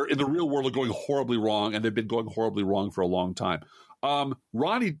 Things are in the real world are going horribly wrong, and they've been going horribly wrong for a long time.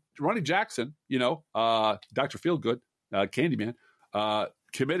 Ronnie Jackson, Dr. Feelgood, Candyman,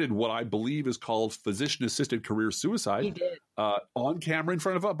 committed what I believe is called physician-assisted career suicide. He did. On camera in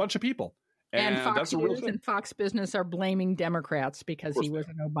front of a bunch of people. And Fox News and Fox Business are blaming Democrats because he was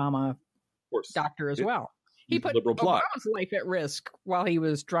an Obama doctor as well. He put Obama's life at risk while he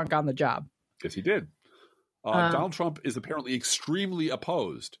was drunk on the job. Yes, he did. Donald Trump is apparently extremely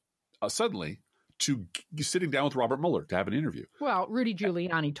opposed, suddenly, to sitting down with Robert Mueller to have an interview. Well, Rudy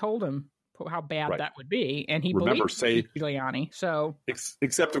Giuliani told him how bad that would be, and he believed Giuliani. So,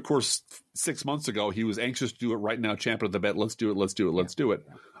 except of course, 6 months ago he was anxious to do it right now. Champion of the bet. Let's do it. Let's do it. Let's do it.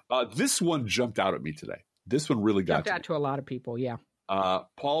 This one jumped out at me today. This one really got to a lot of people. Yeah.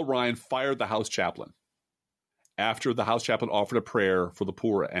 Paul Ryan fired the House chaplain after the House chaplain offered a prayer for the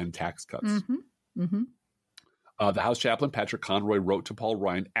poor and tax cuts. Mm-hmm. Mm-hmm. The House chaplain, Patrick Conroy, wrote to Paul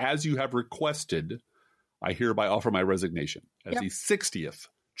Ryan, "As you have requested, I hereby offer my resignation as the 60th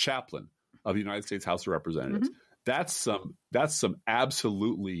chaplain of the United States House of Representatives." Mm-hmm. That's some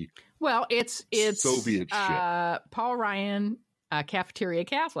absolutely it's Soviet shit. Paul Ryan, cafeteria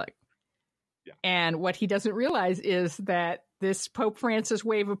Catholic. Yeah. And what he doesn't realize is that this Pope Francis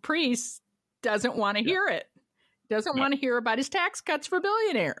wave of priests doesn't want to hear it. Doesn't want to hear about his tax cuts for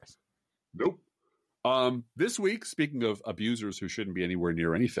billionaires. Nope. This week, speaking of abusers who shouldn't be anywhere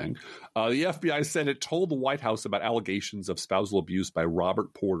near anything, the FBI said it told the White House about allegations of spousal abuse by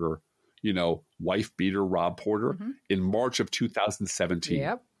Robert Porter, wife beater Rob Porter, in March of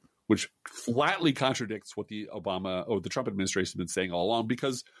 2017, which flatly contradicts what the Trump administration has been saying all along,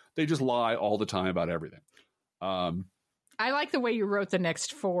 because they just lie all the time about everything. I like the way you wrote the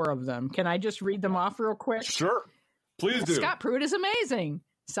next 4 of them. Can I just read them off real quick? Sure. Please do. Scott Pruitt is amazing.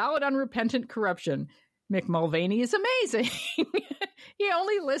 Solid, unrepentant corruption. Mick Mulvaney is amazing. He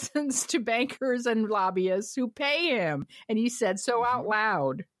only listens to bankers and lobbyists who pay him. And he said so out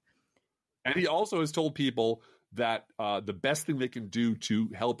loud. And he also has told people that the best thing they can do to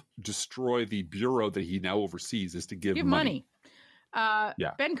help destroy the bureau that he now oversees is to give money.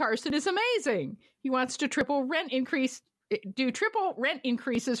 Ben Carson is amazing. He wants to triple rent increases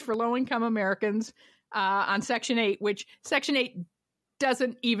for low-income Americans on Section 8, which Section 8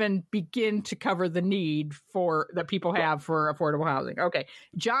 doesn't even begin to cover the need that people have for affordable housing. Okay.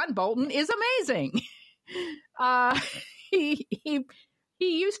 John Bolton is amazing. He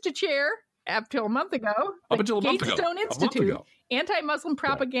used to chair up till a month ago the Gatestone Institute anti-Muslim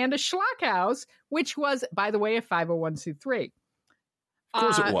propaganda Schlockhaus, which was, by the way, a 501c3. Of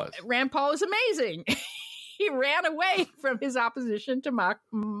course it was. Rand Paul is amazing. He ran away from his opposition to Mark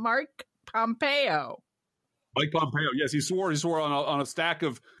Pompeo. Mike Pompeo, yes, he swore on a stack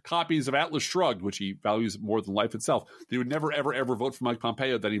of copies of Atlas Shrugged, which he values more than life itself. He would never, ever, ever vote for Mike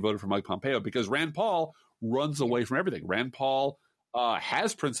Pompeo. Then he voted for Mike Pompeo because Rand Paul runs away from everything. Rand Paul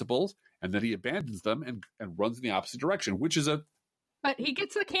has principles, and then he abandons them and runs in the opposite direction, which is But he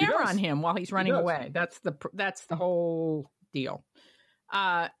gets the camera on him while he's running away. That's the whole deal.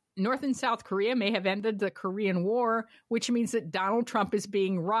 North and South Korea may have ended the Korean War, which means that Donald Trump is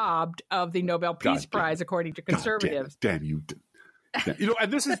being robbed of the Nobel Peace Prize, according to conservatives. Damn you.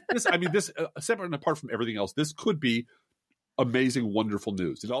 And this separate and apart from everything else, this could be amazing, wonderful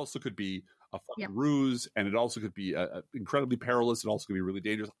news. It also could be a fucking ruse, and it also could be incredibly perilous. It also could be really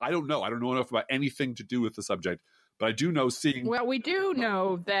dangerous. I don't know. I don't know enough about anything to do with the subject, but I do know Well, we do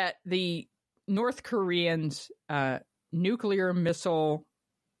know that the North Koreans' nuclear missile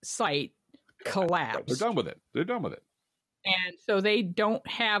site collapsed. They're done with it. And so they don't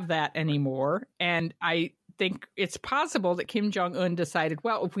have that anymore. And I think it's possible that Kim Jong-un decided,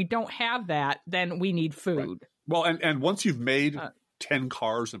 well, if we don't have that, then we need food. Right. Well, and once you've made 10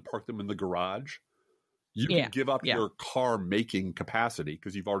 cars and parked them in the garage, you can give up your car making capacity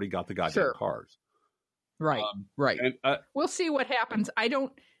because you've already got the goddamn cars. Right. Right. And, we'll see what happens. I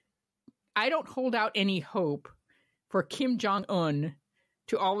don't hold out any hope for Kim Jong-un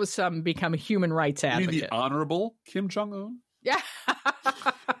to all of a sudden become a human rights advocate. You mean the Honorable Kim Jong-un? Yeah.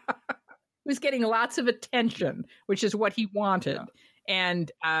 Who's getting lots of attention, which is what he wanted. Yeah.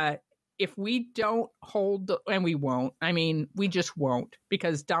 And if we don't and we won't, we just won't,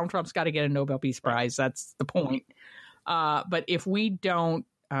 because Donald Trump's got to get a Nobel Peace Prize. That's the point. But if we don't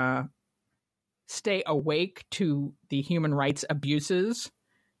stay awake to the human rights abuses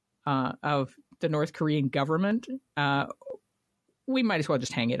of the North Korean government, we might as well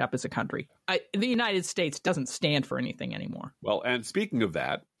just hang it up as a country. The United States doesn't stand for anything anymore. Well, and speaking of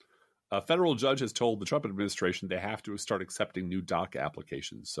that, a federal judge has told the Trump administration they have to start accepting new DACA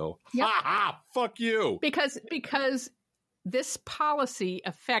applications. So, fuck you. Because this policy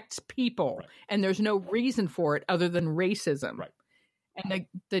affects people, and there's no reason for it other than racism. Right. And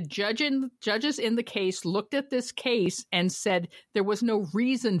the judges in the case looked at this case and said there was no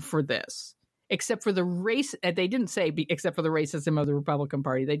reason for this. Except for the race, they didn't say except for the racism of the Republican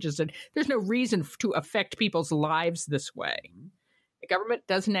Party. They just said there's no reason to affect people's lives this way. Mm-hmm. The government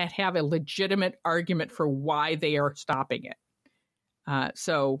does not have a legitimate argument for why they are stopping it.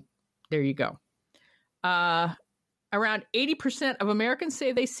 So there you go. around 80% of Americans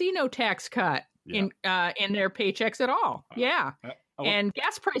say they see no tax cut in their paychecks at all. And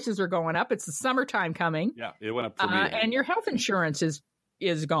gas prices are going up. It's the summertime coming. Yeah, it went up for me. And your health insurance is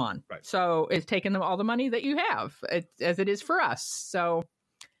gone. Right. So it's taken them all the money that you have, as it is for us. So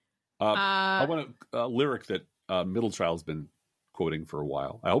I want a lyric that Middlechild's been quoting for a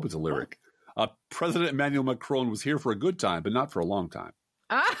while. I hope it's a lyric. President Emmanuel Macron was here for a good time, but not for a long time.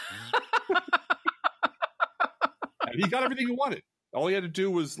 And he got everything he wanted. All he had to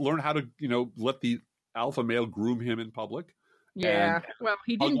do was learn how to, let the alpha male groom him in public. Yeah. Well,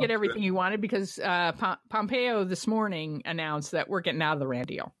 he didn't get everything he wanted because Pompeo this morning announced that we're getting out of the Rand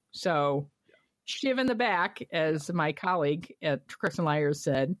deal. So shiv in the back, as my colleague at Chris and Lyers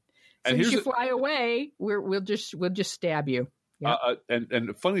said, since you fly away, we'll just stab you. Yep. And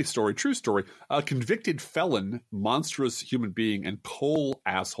a funny story, true story, a convicted felon, monstrous human being, and coal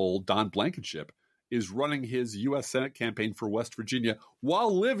asshole Don Blankenship is running his U.S. Senate campaign for West Virginia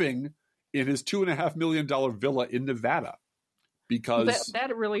while living in his $2.5 million villa in Nevada. Because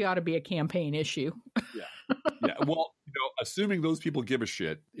that really ought to be a campaign issue. Yeah. Well, assuming those people give a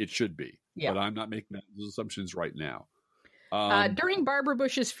shit, it should be. Yeah. But I'm not making those assumptions right now. During Barbara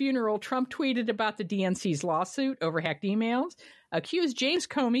Bush's funeral, Trump tweeted about the DNC's lawsuit over hacked emails, accused James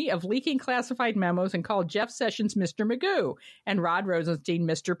Comey of leaking classified memos, and called Jeff Sessions Mr. Magoo and Rod Rosenstein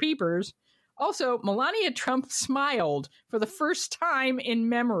Mr. Peepers. Also, Melania Trump smiled for the first time in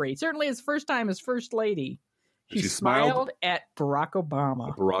memory, certainly his first time as First Lady. She smiled at Barack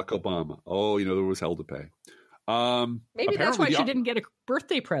Obama. Oh, there was hell to pay. Maybe that's why she didn't get a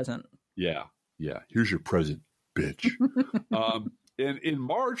birthday present. Yeah. Here's your present, bitch. In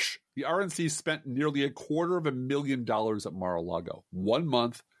March, the RNC spent nearly $250,000 at Mar-a-Lago. 1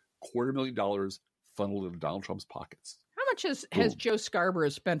 month, $250,000 funneled into Donald Trump's pockets. How much has Joe Scarborough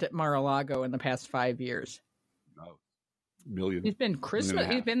spent at Mar-a-Lago in the past 5 years? No, million. He's been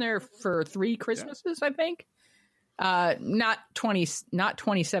He's been there for 3 Christmases, I think. Not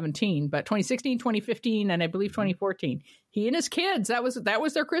 2017, but 2016, 2015, and I believe 2014. He and his kids, that was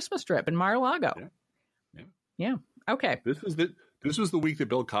their Christmas trip in Mar-a-Lago. Yeah. Okay. This was the week that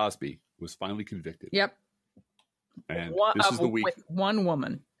Bill Cosby was finally convicted. Yep. And this is the week with one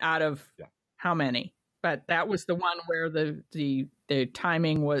woman out of how many? But that was the one where the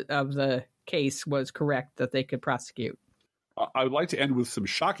timing of the case was correct that they could prosecute. I would like to end with some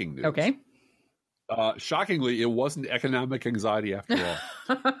shocking news. Okay. Shockingly, it wasn't economic anxiety after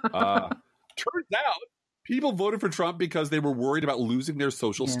all. Turns out people voted for Trump because they were worried about losing their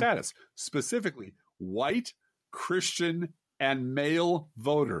social status. Specifically, white, Christian, and male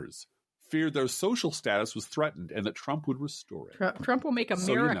voters feared their social status was threatened and that Trump would restore it. Trump will make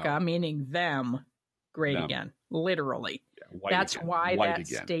America, meaning them, great again. Literally. Yeah, that's again. Why white that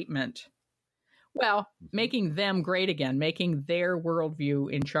again. Statement. Well, making them great again, making their worldview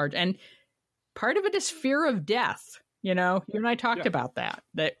in charge. And part of it is fear of death. You and I talked about that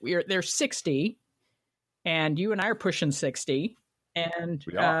they're 60 and you and I are pushing 60 and,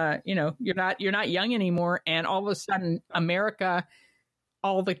 you're not young anymore. And all of a sudden America,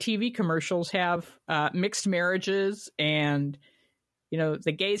 all the TV commercials have mixed marriages and,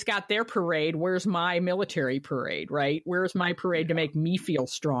 the gays got their parade. Where's my military parade, right? Where's my parade to make me feel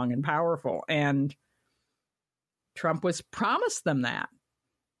strong and powerful? And Trump was promised them that.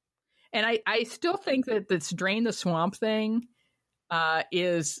 And I still think that this drain the swamp thing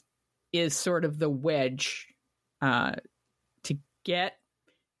is sort of the wedge to get.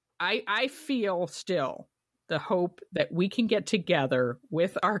 I feel still the hope that we can get together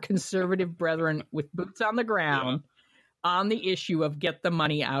with our conservative brethren with boots on the ground on the issue of get the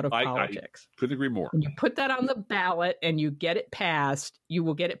money out of politics. I couldn't agree more. When you put that on the ballot and you get it passed, you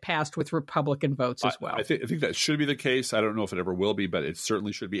will get it passed with Republican votes as well. I think that should be the case. I don't know if it ever will be, but it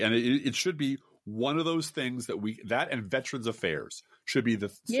certainly should be. And it should be one of those things that and Veterans Affairs should be the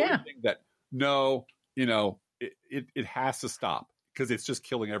sort of thing that, it has to stop because it's just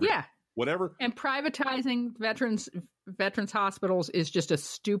killing everything. Yeah. Whatever. And privatizing veterans hospitals is just a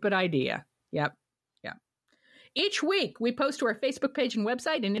stupid idea. Yep. Each week, we post to our Facebook page and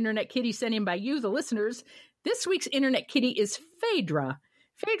website an Internet Kitty sent in by you, the listeners. This week's Internet Kitty is Phaedra.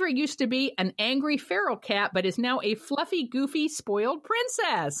 Phaedra used to be an angry feral cat, but is now a fluffy, goofy, spoiled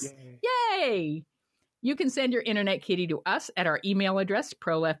princess. Yay! You can send your Internet Kitty to us at our email address,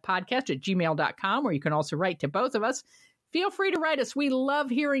 proleftpodcast@gmail.com, or you can also write to both of us. Feel free to write us. We love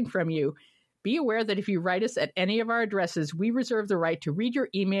hearing from you. Be aware that if you write us at any of our addresses, we reserve the right to read your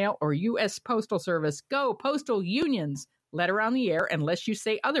email or U.S. Postal Service. Go, Postal Unions. Letter on the air unless you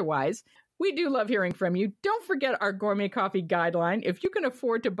say otherwise. We do love hearing from you. Don't forget our gourmet coffee guideline. If you can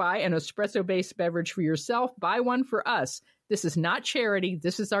afford to buy an espresso-based beverage for yourself, buy one for us. This is not charity.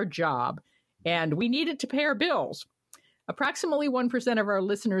 This is our job. And we need it to pay our bills. Approximately 1% of our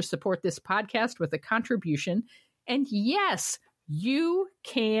listeners support this podcast with a contribution. And yes, you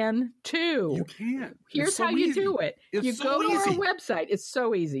can too. You can. Here's how you do it. You go to our website. It's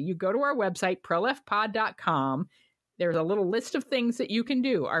so easy. You go to our website, proleftpod.com. There's a little list of things that you can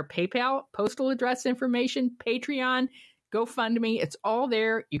do. Our PayPal, postal address information, Patreon, GoFundMe. It's all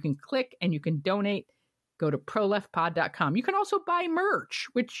there. You can click and you can donate. Go to proleftpod.com. You can also buy merch,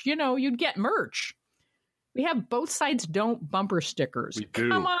 which, you'd get merch. We have Both Sides Don't bumper stickers. We do.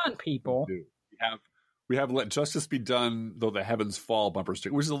 Come on, people. We have Let Justice Be Done, Though the Heavens Fall bumper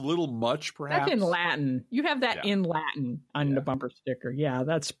sticker, which is a little much, perhaps. That's in Latin. You have that in Latin on the bumper sticker. Yeah,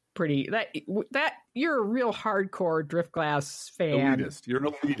 that's pretty. That you're a real hardcore Driftglass fan. Elitist. You're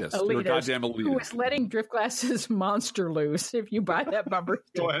an elitist. You're a goddamn elitist. Who is letting Driftglass's monster loose if you buy that bumper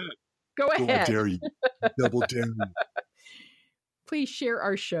sticker. Go ahead. Double dare you. Double dare you. Please share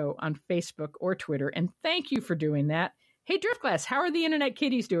our show on Facebook or Twitter, and thank you for doing that. Hey, Driftglass, how are the Internet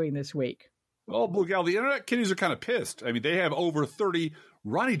Kitties doing this week? Well, Blue Gal, the Internet Kitties are kind of pissed. I mean, they have over 30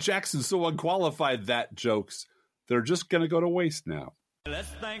 Ronnie Jackson so unqualified that jokes. They're just going to go to waste now. Let's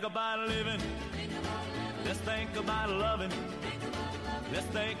think about living. Let's think about loving. Let's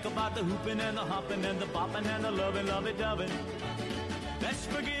think about the hooping and the hopping and the bopping and the loving, lovey-doving. Let's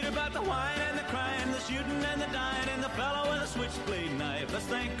forget about the whine and the crying, the shooting and the dying, and the fellow with a switchblade knife. Let's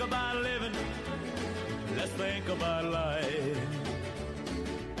think about living. Let's think about life.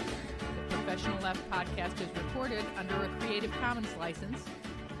 Professional Left podcast is recorded under a Creative Commons license.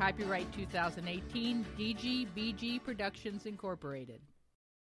 Copyright 2018, DGBG Productions Incorporated.